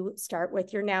you start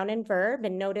with your noun and verb,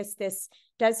 and notice this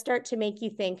does start to make you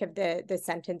think of the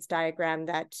sentence diagram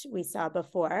that we saw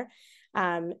before.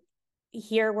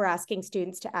 Here we're asking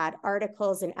students to add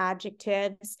articles and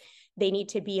adjectives. They need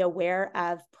to be aware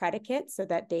of predicates so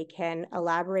that they can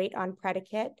elaborate on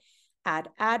predicate, add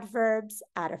adverbs,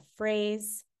 add a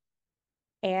phrase.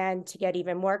 And to get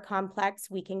even more complex,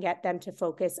 we can get them to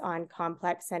focus on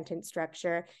complex sentence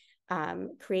structure,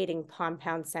 creating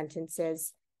compound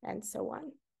sentences, and so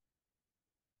on.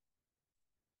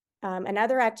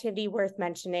 Another activity worth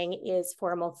mentioning is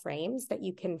formal frames that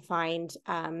you can find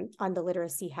on the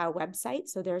Literacy How website.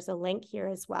 So there's a link here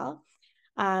as well.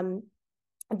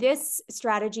 This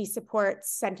strategy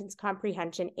supports sentence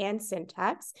comprehension and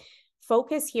syntax.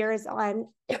 Focus here is on,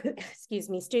 excuse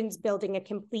me, students building a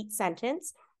complete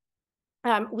sentence.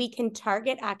 We can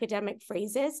target academic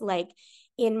phrases like,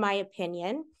 in my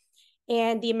opinion,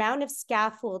 and the amount of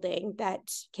scaffolding that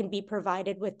can be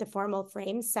provided with the formal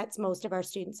frame sets most of our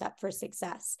students up for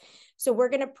success. So we're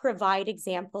going to provide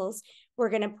examples. We're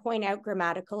going to point out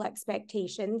grammatical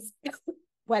expectations,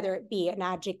 whether it be an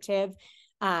adjective,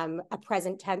 a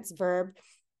present tense verb,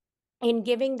 and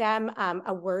giving them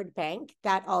a word bank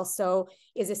that also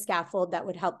is a scaffold that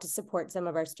would help to support some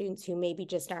of our students who maybe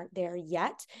just aren't there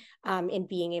yet in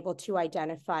being able to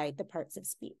identify the parts of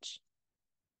speech.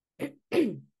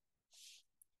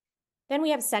 Then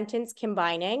we have sentence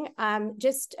combining.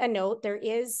 Just a note, there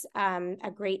is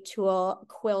a great tool,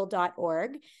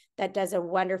 quill.org, that does a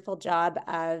wonderful job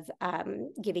of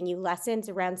giving you lessons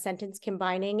around sentence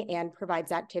combining and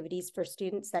provides activities for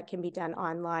students that can be done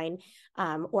online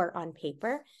or on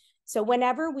paper. So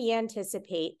whenever we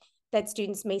anticipate that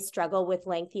students may struggle with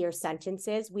lengthier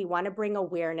sentences, we want to bring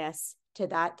awareness to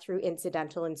that through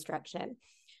incidental instruction.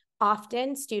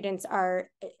 Often students are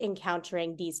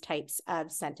encountering these types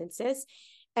of sentences.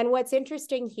 And what's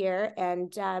interesting here,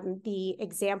 and the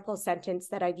example sentence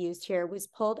that I've used here was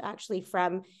pulled actually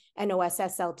from an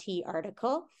OSSLT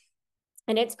article,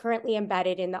 and it's currently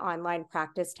embedded in the online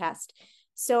practice test.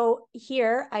 So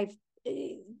here I've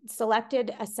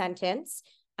selected a sentence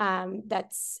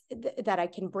that I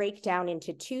can break down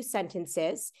into two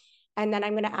sentences. And then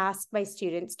I'm going to ask my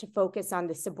students to focus on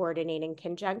the subordinating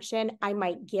conjunction. I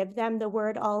might give them the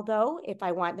word although if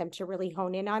I want them to really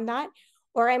hone in on that,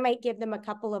 or I might give them a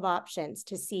couple of options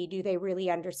to see, do they really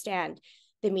understand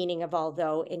the meaning of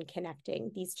although in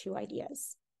connecting these two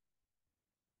ideas.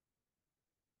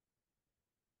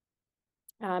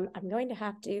 I'm going to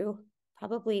have to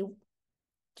probably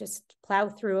just plow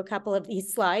through a couple of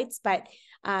these slides, but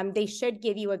they should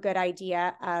give you a good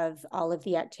idea of all of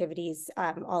the activities,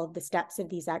 all of the steps of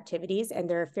these activities, and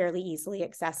they're fairly easily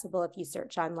accessible if you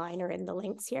search online or in the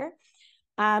links here.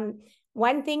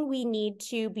 One thing we need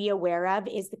to be aware of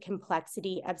is the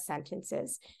complexity of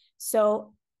sentences.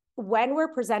 So when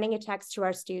we're presenting a text to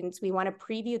our students, we want to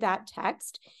preview that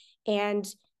text and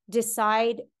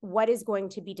decide what is going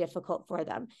to be difficult for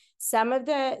them. Some of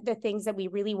the things that we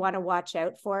really want to watch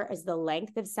out for is the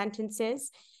length of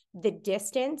sentences, the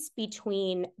distance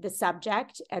between the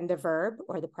subject and the verb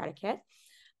or the predicate,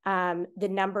 the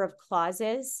number of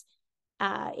clauses.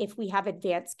 If we have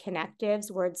advanced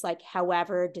connectives, words like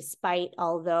however, despite,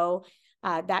 although,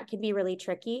 that can be really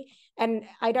tricky. And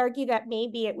I'd argue that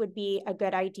maybe it would be a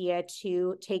good idea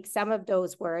to take some of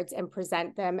those words and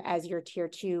present them as your tier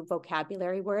 2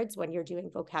 vocabulary words when you're doing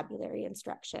vocabulary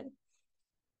instruction.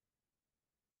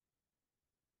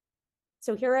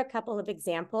 So here are a couple of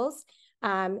examples,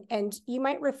 and you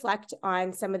might reflect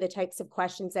on some of the types of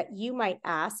questions that you might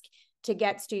ask to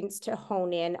get students to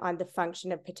hone in on the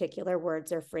function of particular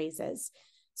words or phrases.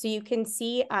 So you can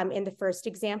see in the first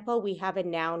example, we have a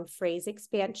noun phrase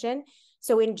expansion.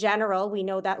 So in general, we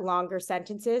know that longer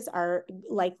sentences are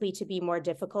likely to be more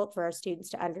difficult for our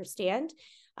students to understand.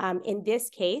 In this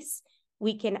case,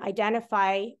 we can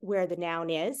identify where the noun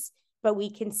is, but we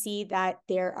can see that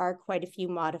there are quite a few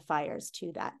modifiers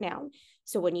to that noun.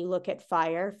 So when you look at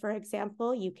fire, for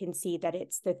example, you can see that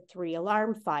it's the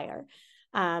 3-alarm fire.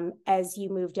 As you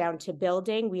move down to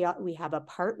building, we have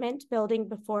apartment building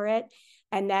before it.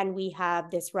 And then we have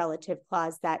this relative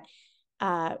clause that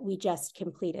we just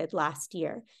completed last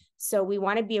year. So we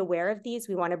want to be aware of these.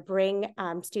 We want to bring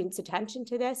students' attention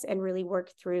to this and really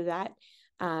work through that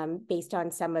based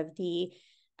on some of the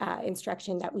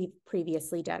instruction that we've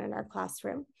previously done in our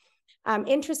classroom.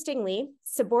 Interestingly,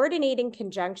 subordinating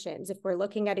conjunctions, if we're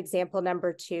looking at example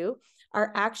number 2,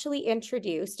 are actually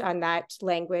introduced on that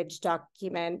language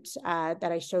document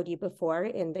that I showed you before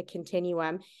in the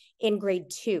continuum in grade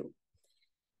 2.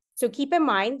 So keep in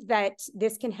mind that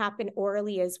this can happen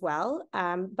orally as well,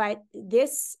 but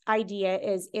this idea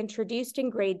is introduced in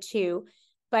grade 2,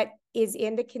 but is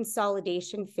in the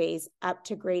consolidation phase up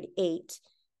to grade 8,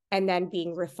 and then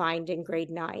being refined in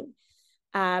grade 9.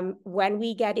 When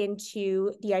we get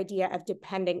into the idea of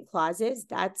dependent clauses,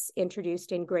 that's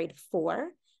introduced in grade 4,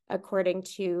 according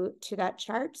to that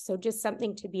chart. So just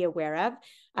something to be aware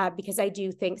of, because I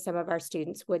do think some of our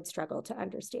students would struggle to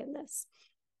understand this.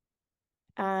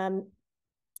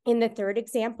 In the third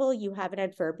example, you have an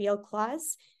adverbial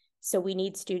clause. So we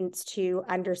need students to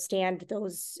understand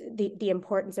the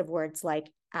importance of words like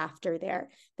after there.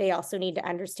 They also need to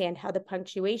understand how the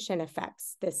punctuation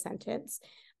affects this sentence.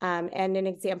 And in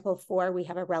example 4, we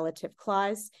have a relative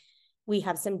clause. We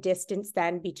have some distance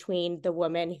then between the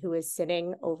woman who is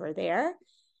sitting over there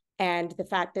and the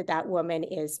fact that that woman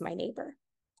is my neighbor.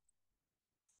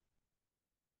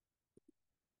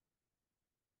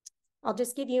 I'll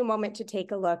just give you a moment to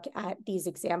take a look at these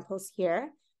examples here,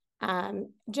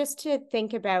 just to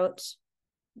think about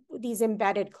these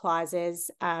embedded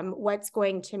clauses, what's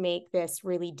going to make this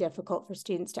really difficult for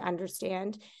students to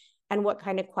understand, and what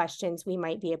kind of questions we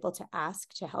might be able to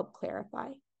ask to help clarify.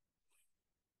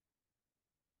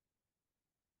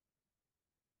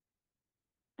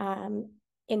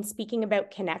 In speaking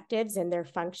about connectives and their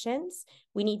functions,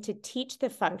 we need to teach the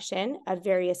function of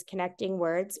various connecting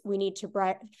words. We need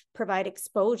to provide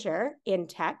exposure in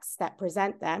texts that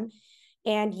present them,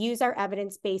 and use our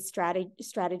evidence-based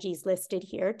strategies listed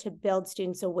here to build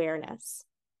students' awareness.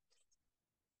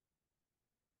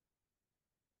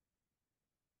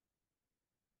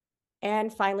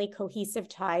 And finally, cohesive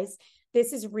ties.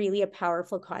 This is really a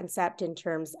powerful concept in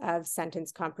terms of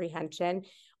sentence comprehension.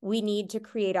 We need to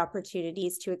create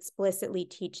opportunities to explicitly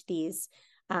teach these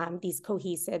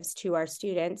cohesives to our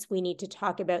students. We need to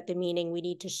talk about the meaning. We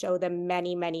need to show them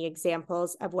many, many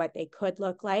examples of what they could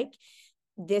look like.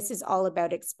 This is all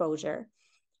about exposure.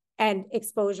 And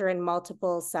exposure in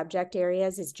multiple subject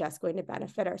areas is just going to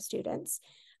benefit our students.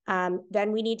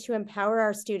 Then we need to empower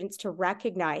our students to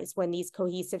recognize when these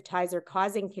cohesive ties are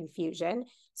causing confusion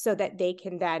so that they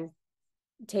can then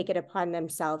take it upon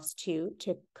themselves to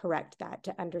correct that,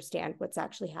 to understand what's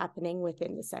actually happening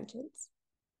within the sentence.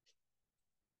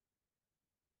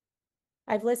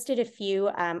 I've listed a few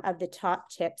of the top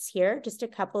tips here. Just a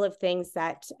couple of things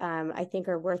that I think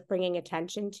are worth bringing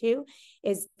attention to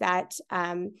is that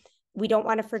we don't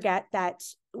want to forget that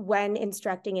when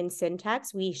instructing in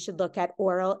syntax, we should look at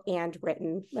oral and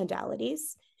written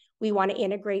modalities. We want to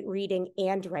integrate reading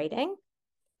and writing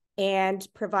and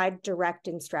provide direct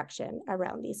instruction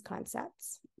around these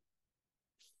concepts.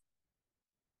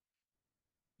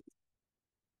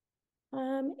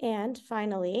 And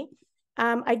finally,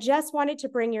 I just wanted to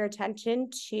bring your attention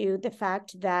to the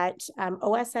fact that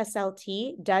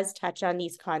OSSLT does touch on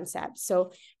these concepts.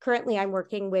 So currently I'm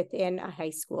working within a high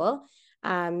school.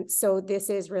 So this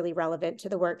is really relevant to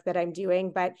the work that I'm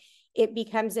doing, but it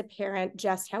becomes apparent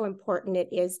just how important it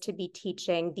is to be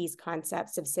teaching these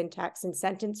concepts of syntax and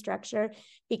sentence structure,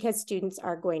 because students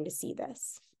are going to see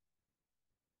this.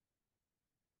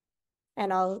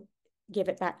 And I'll give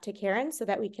it back to Karen so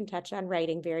that we can touch on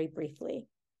writing very briefly.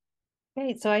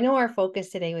 Okay, so I know our focus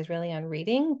today was really on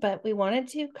reading, but we wanted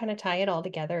to kind of tie it all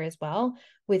together as well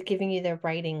with giving you the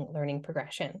writing learning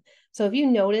progression. So if you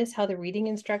notice how the reading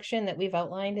instruction that we've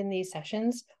outlined in these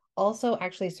sessions also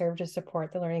actually serve to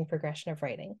support the learning progression of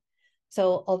writing.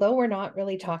 So although we're not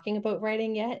really talking about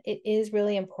writing yet, it is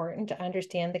really important to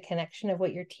understand the connection of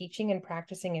what you're teaching and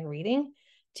practicing in reading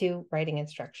to writing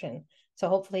instruction. So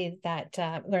hopefully that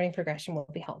learning progression will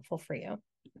be helpful for you.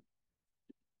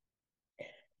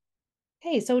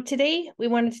 Okay, so today we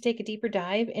wanted to take a deeper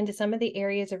dive into some of the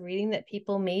areas of reading that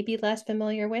people may be less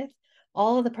familiar with.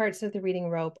 All of the parts of the reading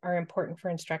rope are important for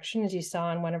instruction, as you saw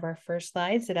on one of our first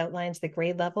slides that outlines the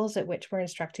grade levels at which we're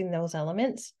instructing those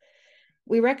elements.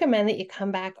 We recommend that you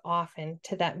come back often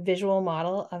to that visual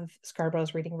model of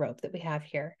Scarborough's reading rope that we have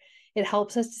here. It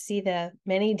helps us to see the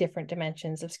many different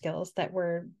dimensions of skills that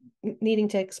we're needing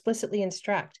to explicitly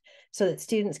instruct so that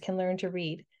students can learn to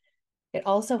read. It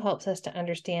also helps us to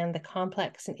understand the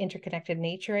complex and interconnected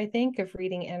nature, I think, of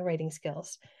reading and writing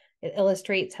skills. It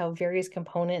illustrates how various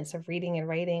components of reading and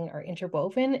writing are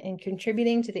interwoven and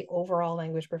contributing to the overall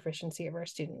language proficiency of our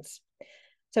students.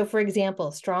 So for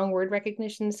example, strong word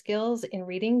recognition skills in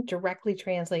reading directly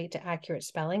translate to accurate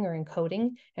spelling or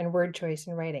encoding and word choice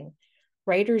in writing.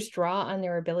 Writers draw on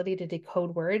their ability to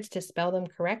decode words, to spell them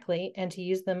correctly, and to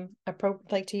use them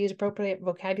appropriate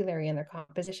vocabulary in their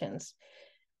compositions.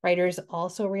 Writers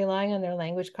also rely on their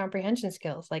language comprehension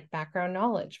skills like background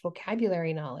knowledge,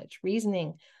 vocabulary knowledge,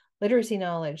 reasoning, literacy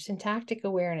knowledge, syntactic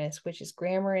awareness, which is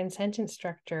grammar and sentence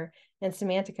structure, and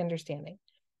semantic understanding.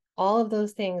 All of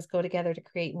those things go together to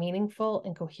create meaningful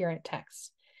and coherent texts.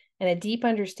 And a deep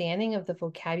understanding of the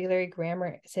vocabulary,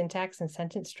 grammar, syntax, and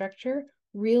sentence structure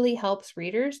really helps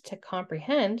readers to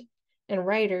comprehend and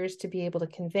writers to be able to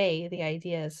convey the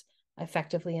ideas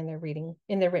effectively in their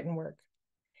written work.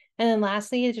 And then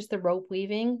lastly, just the rope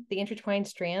weaving. The intertwined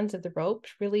strands of the rope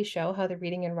really show how the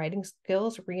reading and writing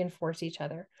skills reinforce each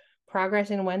other.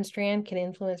 Progress in one strand can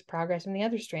influence progress in the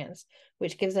other strands,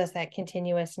 which gives us that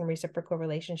continuous and reciprocal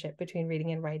relationship between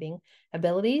reading and writing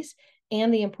abilities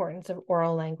and the importance of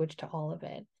oral language to all of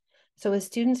it. So as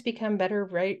students become better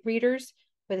readers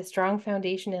with a strong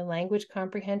foundation in language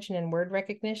comprehension and word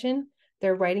recognition,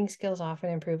 their writing skills often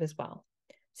improve as well.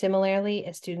 Similarly,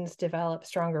 as students develop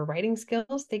stronger writing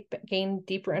skills, they gain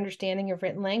deeper understanding of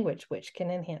written language, which can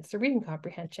enhance their reading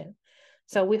comprehension.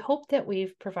 So we hope that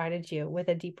we've provided you with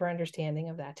a deeper understanding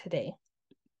of that today.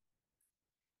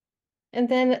 And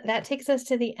then that takes us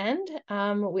to the end.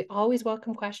 We always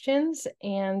welcome questions,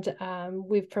 and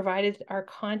we've provided our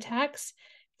contacts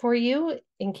for you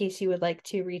in case you would like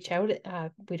to reach out.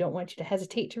 We don't want you to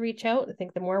hesitate to reach out. I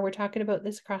think the more we're talking about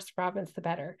this across the province, the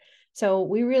better. So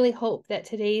we really hope that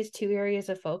today's 2 areas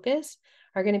of focus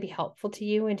are going to be helpful to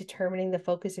you in determining the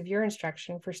focus of your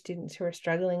instruction for students who are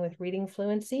struggling with reading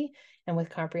fluency and with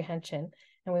comprehension.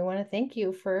 And we want to thank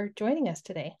you for joining us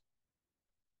today.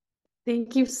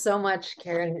 Thank you so much,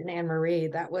 Karen and Anne-Marie.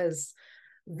 That was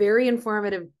very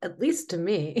informative, at least to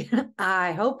me.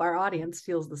 I hope our audience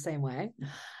feels the same way.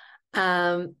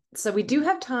 So we do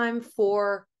have time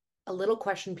for a little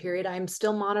question period. I'm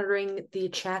still monitoring the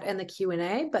chat and the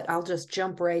Q&A, but I'll just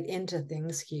jump right into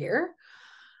things here.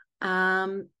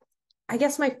 I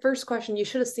guess my first question, you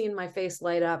should have seen my face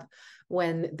light up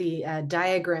when the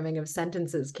diagramming of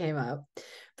sentences came up,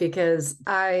 because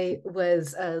I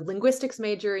was a linguistics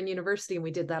major in university and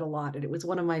we did that a lot. And it was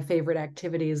one of my favorite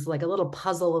activities, like a little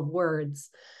puzzle of words.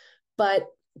 But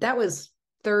that was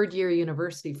 3rd year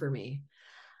university for me.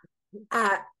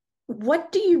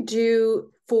 What do you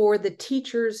do for the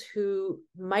teachers who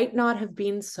might not have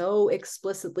been so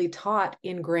explicitly taught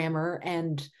in grammar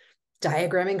and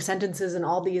diagramming sentences and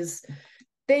all these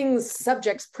things,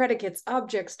 subjects, predicates,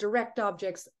 objects, direct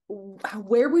objects?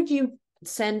 Where would you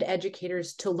send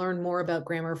educators to learn more about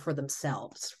grammar for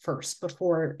themselves first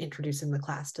before introducing the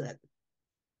class to it?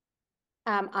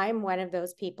 I'm one of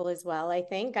those people as well. I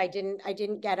think I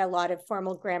didn't get a lot of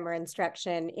formal grammar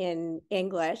instruction in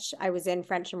English. I was in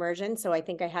French immersion, so I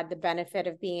think I had the benefit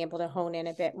of being able to hone in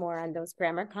a bit more on those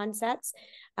grammar concepts.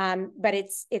 But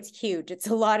it's huge. It's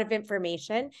a lot of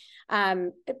information.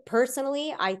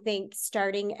 Personally, I think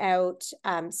starting out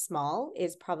small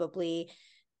is probably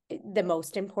the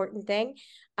most important thing.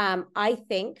 I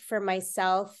think for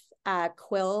myself,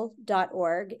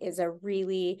 quill.org is a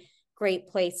really great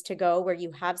place to go where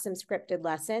you have some scripted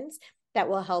lessons that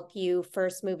will help you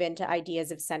first move into ideas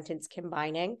of sentence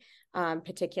combining,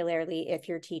 particularly if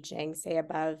you're teaching, say,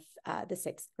 above the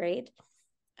 6th grade.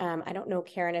 I don't know,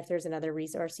 Karen, if there's another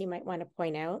resource you might want to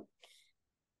point out.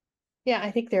 Yeah,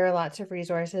 I think there are lots of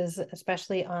resources,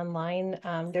 especially online.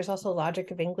 There's also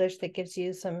Logic of English that gives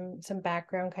you some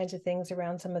background kinds of things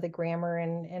around some of the grammar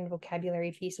and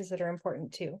vocabulary pieces that are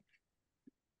important too.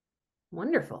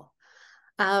 Wonderful.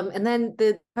 And then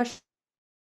the question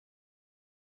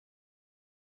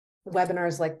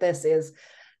webinars like this is,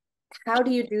 how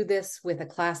do you do this with a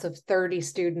class of 30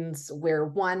 students where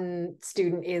one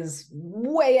student is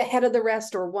way ahead of the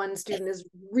rest or one student is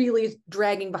really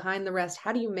dragging behind the rest?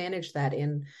 How do you manage that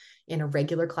in a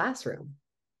regular classroom?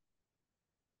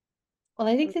 Well,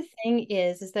 I think the thing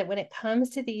is that when it comes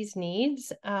to these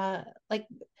needs, like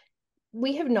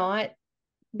we have not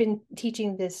been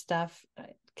teaching this stuff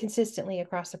consistently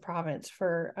across the province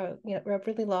for a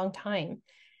really long time.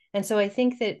 And so I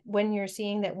think that when you're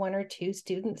seeing that 1 or 2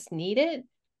 students need it,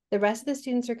 the rest of the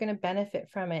students are going to benefit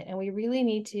from it. And we really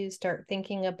need to start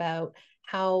thinking about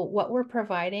how what we're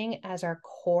providing as our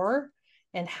core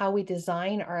and how we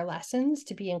design our lessons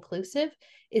to be inclusive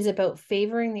is about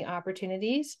favoring the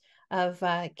opportunities of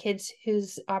kids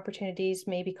whose opportunities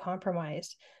may be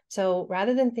compromised. So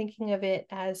rather than thinking of it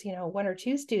as, 1 or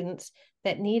 2 students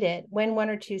that need it, when 1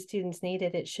 or 2 students need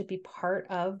it, it should be part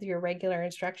of your regular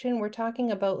instruction. We're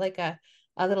talking about like a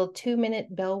little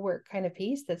 2-minute bell work kind of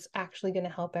piece that's actually going to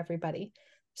help everybody.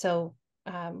 So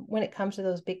when it comes to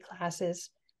those big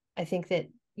classes, I think that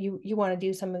you want to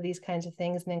do some of these kinds of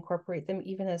things and incorporate them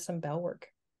even as some bell work.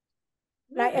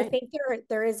 I think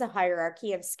there is a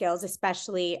hierarchy of skills,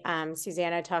 especially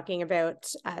Susanna talking about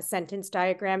sentence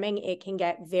diagramming. It can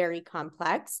get very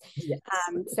complex. Yes.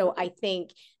 So I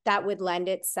think that would lend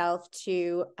itself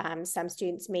to some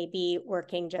students may be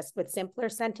working just with simpler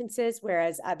sentences,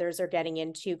 whereas others are getting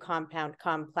into compound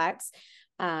complex.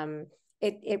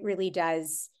 It really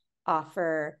does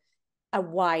offer a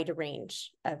wide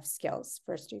range of skills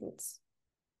for students.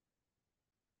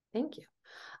 Thank you.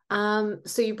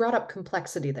 So you brought up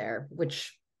complexity there,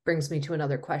 which brings me to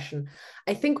another question.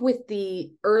 I think with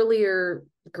the earlier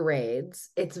grades,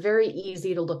 it's very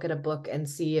easy to look at a book and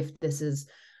see if this is,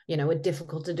 a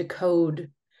difficult to decode.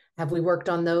 Have we worked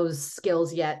on those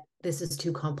skills yet? This is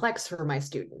too complex for my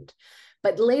student.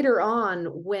 But later on,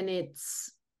 when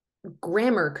it's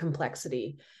grammar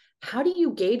complexity, how do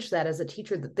you gauge that as a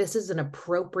teacher that this is an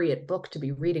appropriate book to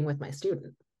be reading with my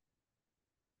student?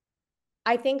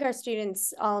 I think our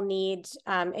students all need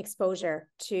exposure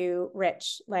to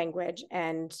rich language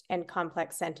and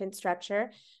complex sentence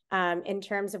structure. In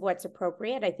terms of what's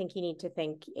appropriate, I think you need to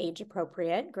think age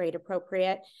appropriate, grade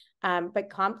appropriate,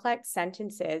 but complex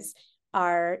sentences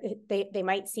they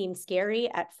might seem scary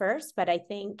at first, but I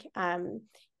think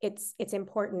it's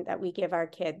important that we give our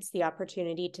kids the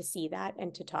opportunity to see that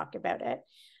and to talk about it.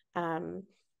 I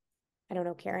don't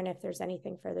know, Karen, if there's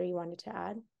anything further you wanted to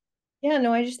add. Yeah,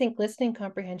 no, I just think listening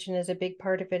comprehension is a big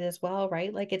part of it as well,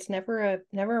 right? Like it's never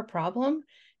a problem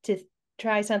to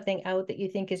try something out that you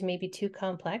think is maybe too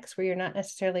complex, where you're not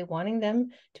necessarily wanting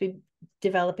them to be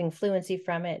developing fluency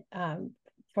from it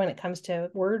when it comes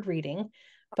to word reading,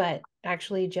 but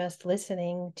actually just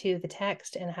listening to the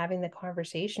text and having the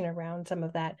conversation around some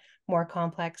of that more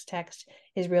complex text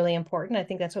is really important. I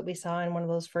think that's what we saw in one of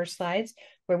those first slides,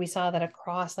 where we saw that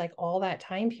across like all that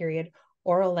time period,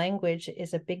 oral language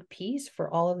is a big piece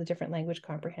for all of the different language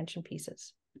comprehension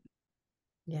pieces.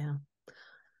 Yeah.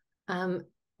 We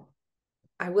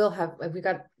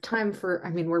got time for,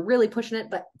 we're really pushing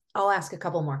it, but I'll ask a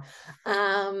couple more.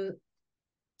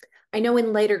 I know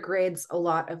in later grades, a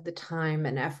lot of the time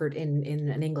and effort in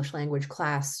an English language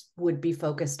class would be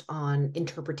focused on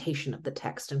interpretation of the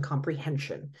text and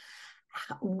comprehension.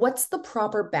 What's the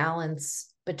proper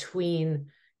balance between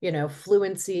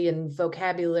fluency and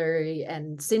vocabulary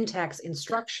and syntax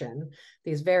instruction,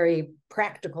 these very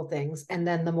practical things, and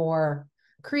then the more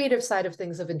creative side of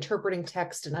things of interpreting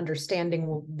text and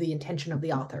understanding the intention of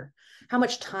the author? How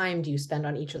much time do you spend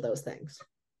on each of those things?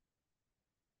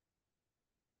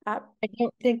 I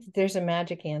don't think that there's a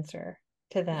magic answer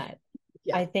to that.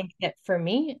 Yeah. I think that for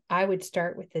me, I would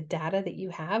start with the data that you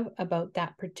have about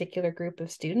that particular group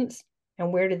of students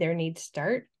and where do their needs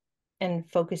start, and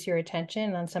focus your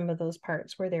attention on some of those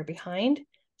parts where they're behind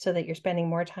so that you're spending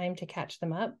more time to catch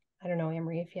them up. I don't know,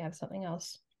 Emery, if you have something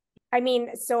else. I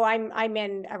mean, so I'm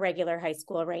in a regular high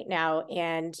school right now,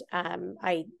 and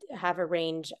I have a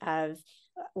range of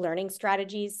learning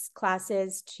strategies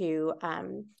classes to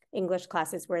English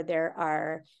classes where there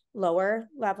are lower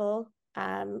level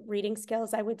reading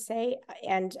skills, I would say,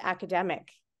 and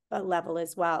academic level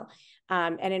as well.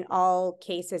 And in all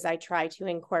cases, I try to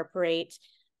incorporate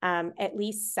at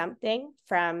least something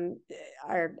from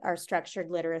our structured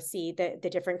literacy, the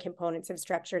different components of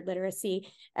structured literacy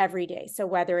every day. So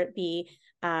whether it be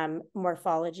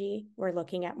morphology, we're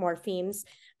looking at morphemes,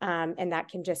 and that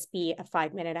can just be a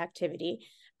 5-minute activity.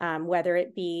 Whether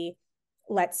it be,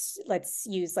 let's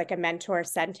use like a mentor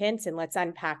sentence and let's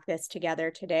unpack this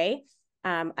together today.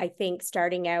 I think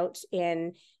starting out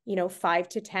in 5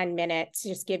 to 10 minutes,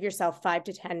 just give yourself 5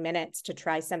 to 10 minutes to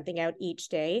try something out each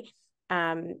day.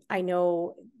 I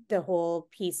know the whole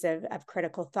piece of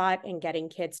critical thought and getting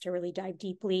kids to really dive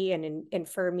deeply and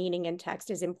infer meaning in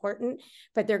text is important,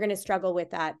 but they're going to struggle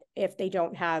with that if they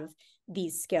don't have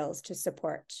these skills to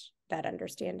support that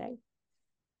understanding.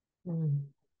 Mm.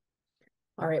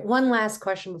 All right, one last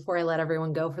question before I let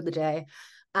everyone go for the day.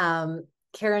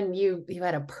 Karen, you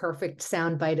had a perfect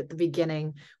soundbite at the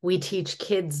beginning. We teach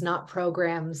kids, not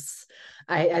programs.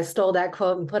 I stole that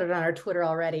quote and put it on our Twitter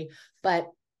already, but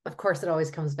of course, it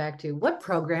always comes back to what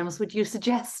programs would you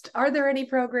suggest? Are there any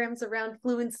programs around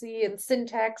fluency and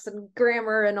syntax and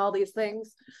grammar and all these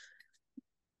things?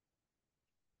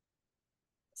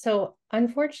 So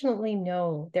unfortunately,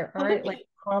 no, there aren't like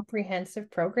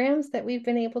comprehensive programs that we've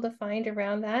been able to find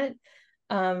around that.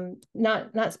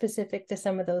 Not specific to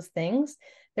some of those things.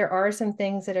 There are some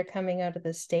things that are coming out of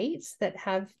the States that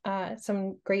have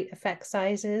some great effect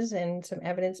sizes and some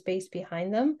evidence base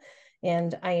behind them.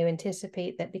 And I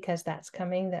anticipate that because that's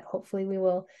coming, that hopefully we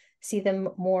will see them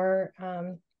more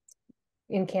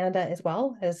in Canada as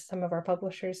well, as some of our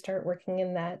publishers start working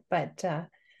in that. But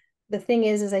the thing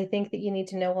is I think that you need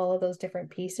to know all of those different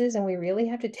pieces, and we really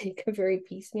have to take a very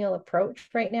piecemeal approach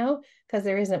right now because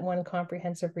there isn't one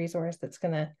comprehensive resource that's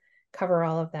going to cover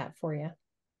all of that for you.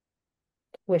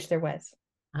 Wish there was.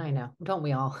 I know, don't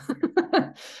we all?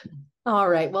 All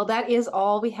right, well, that is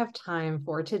all we have time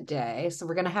for today. So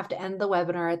we're going to have to end the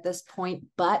webinar at this point,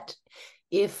 but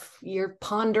if you're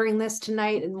pondering this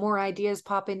tonight and more ideas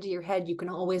pop into your head, you can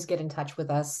always get in touch with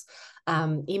us.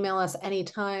 Email us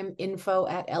anytime,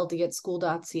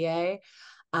 info@ld@school.ca,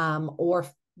 or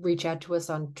reach out to us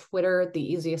on Twitter.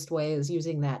 The easiest way is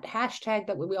using that hashtag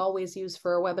that we always use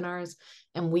for our webinars,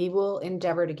 and we will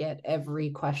endeavor to get every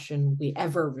question we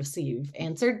ever receive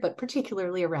answered, but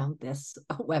particularly around this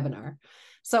webinar.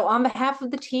 So on behalf of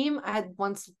the team, I'd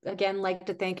once again like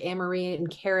to thank Anne-Marie and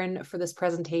Karen for this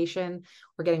presentation.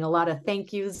 We're getting a lot of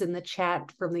thank yous in the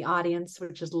chat from the audience,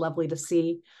 which is lovely to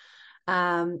see.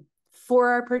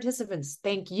 For our participants,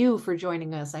 thank you for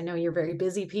joining us. I know you're very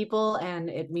busy people, and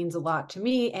it means a lot to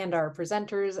me and our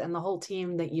presenters and the whole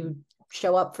team that you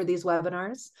show up for these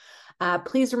webinars.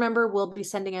 Please remember, we'll be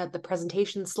sending out the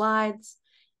presentation slides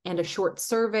and a short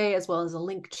survey, as well as a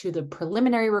link to the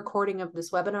preliminary recording of this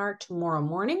webinar tomorrow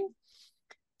morning.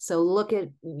 So look at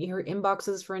your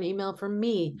inboxes for an email from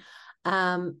me.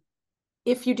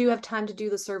 If you do have time to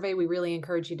do the survey, we really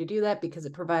encourage you to do that because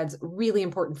it provides really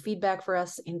important feedback for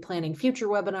us in planning future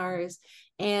webinars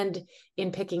and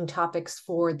in picking topics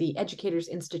for the Educators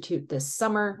Institute this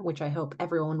summer, which I hope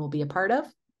everyone will be a part of.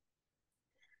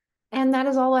 And that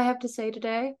is all I have to say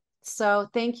today. So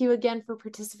thank you again for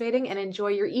participating and enjoy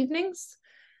your evenings.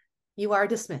 You are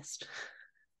dismissed.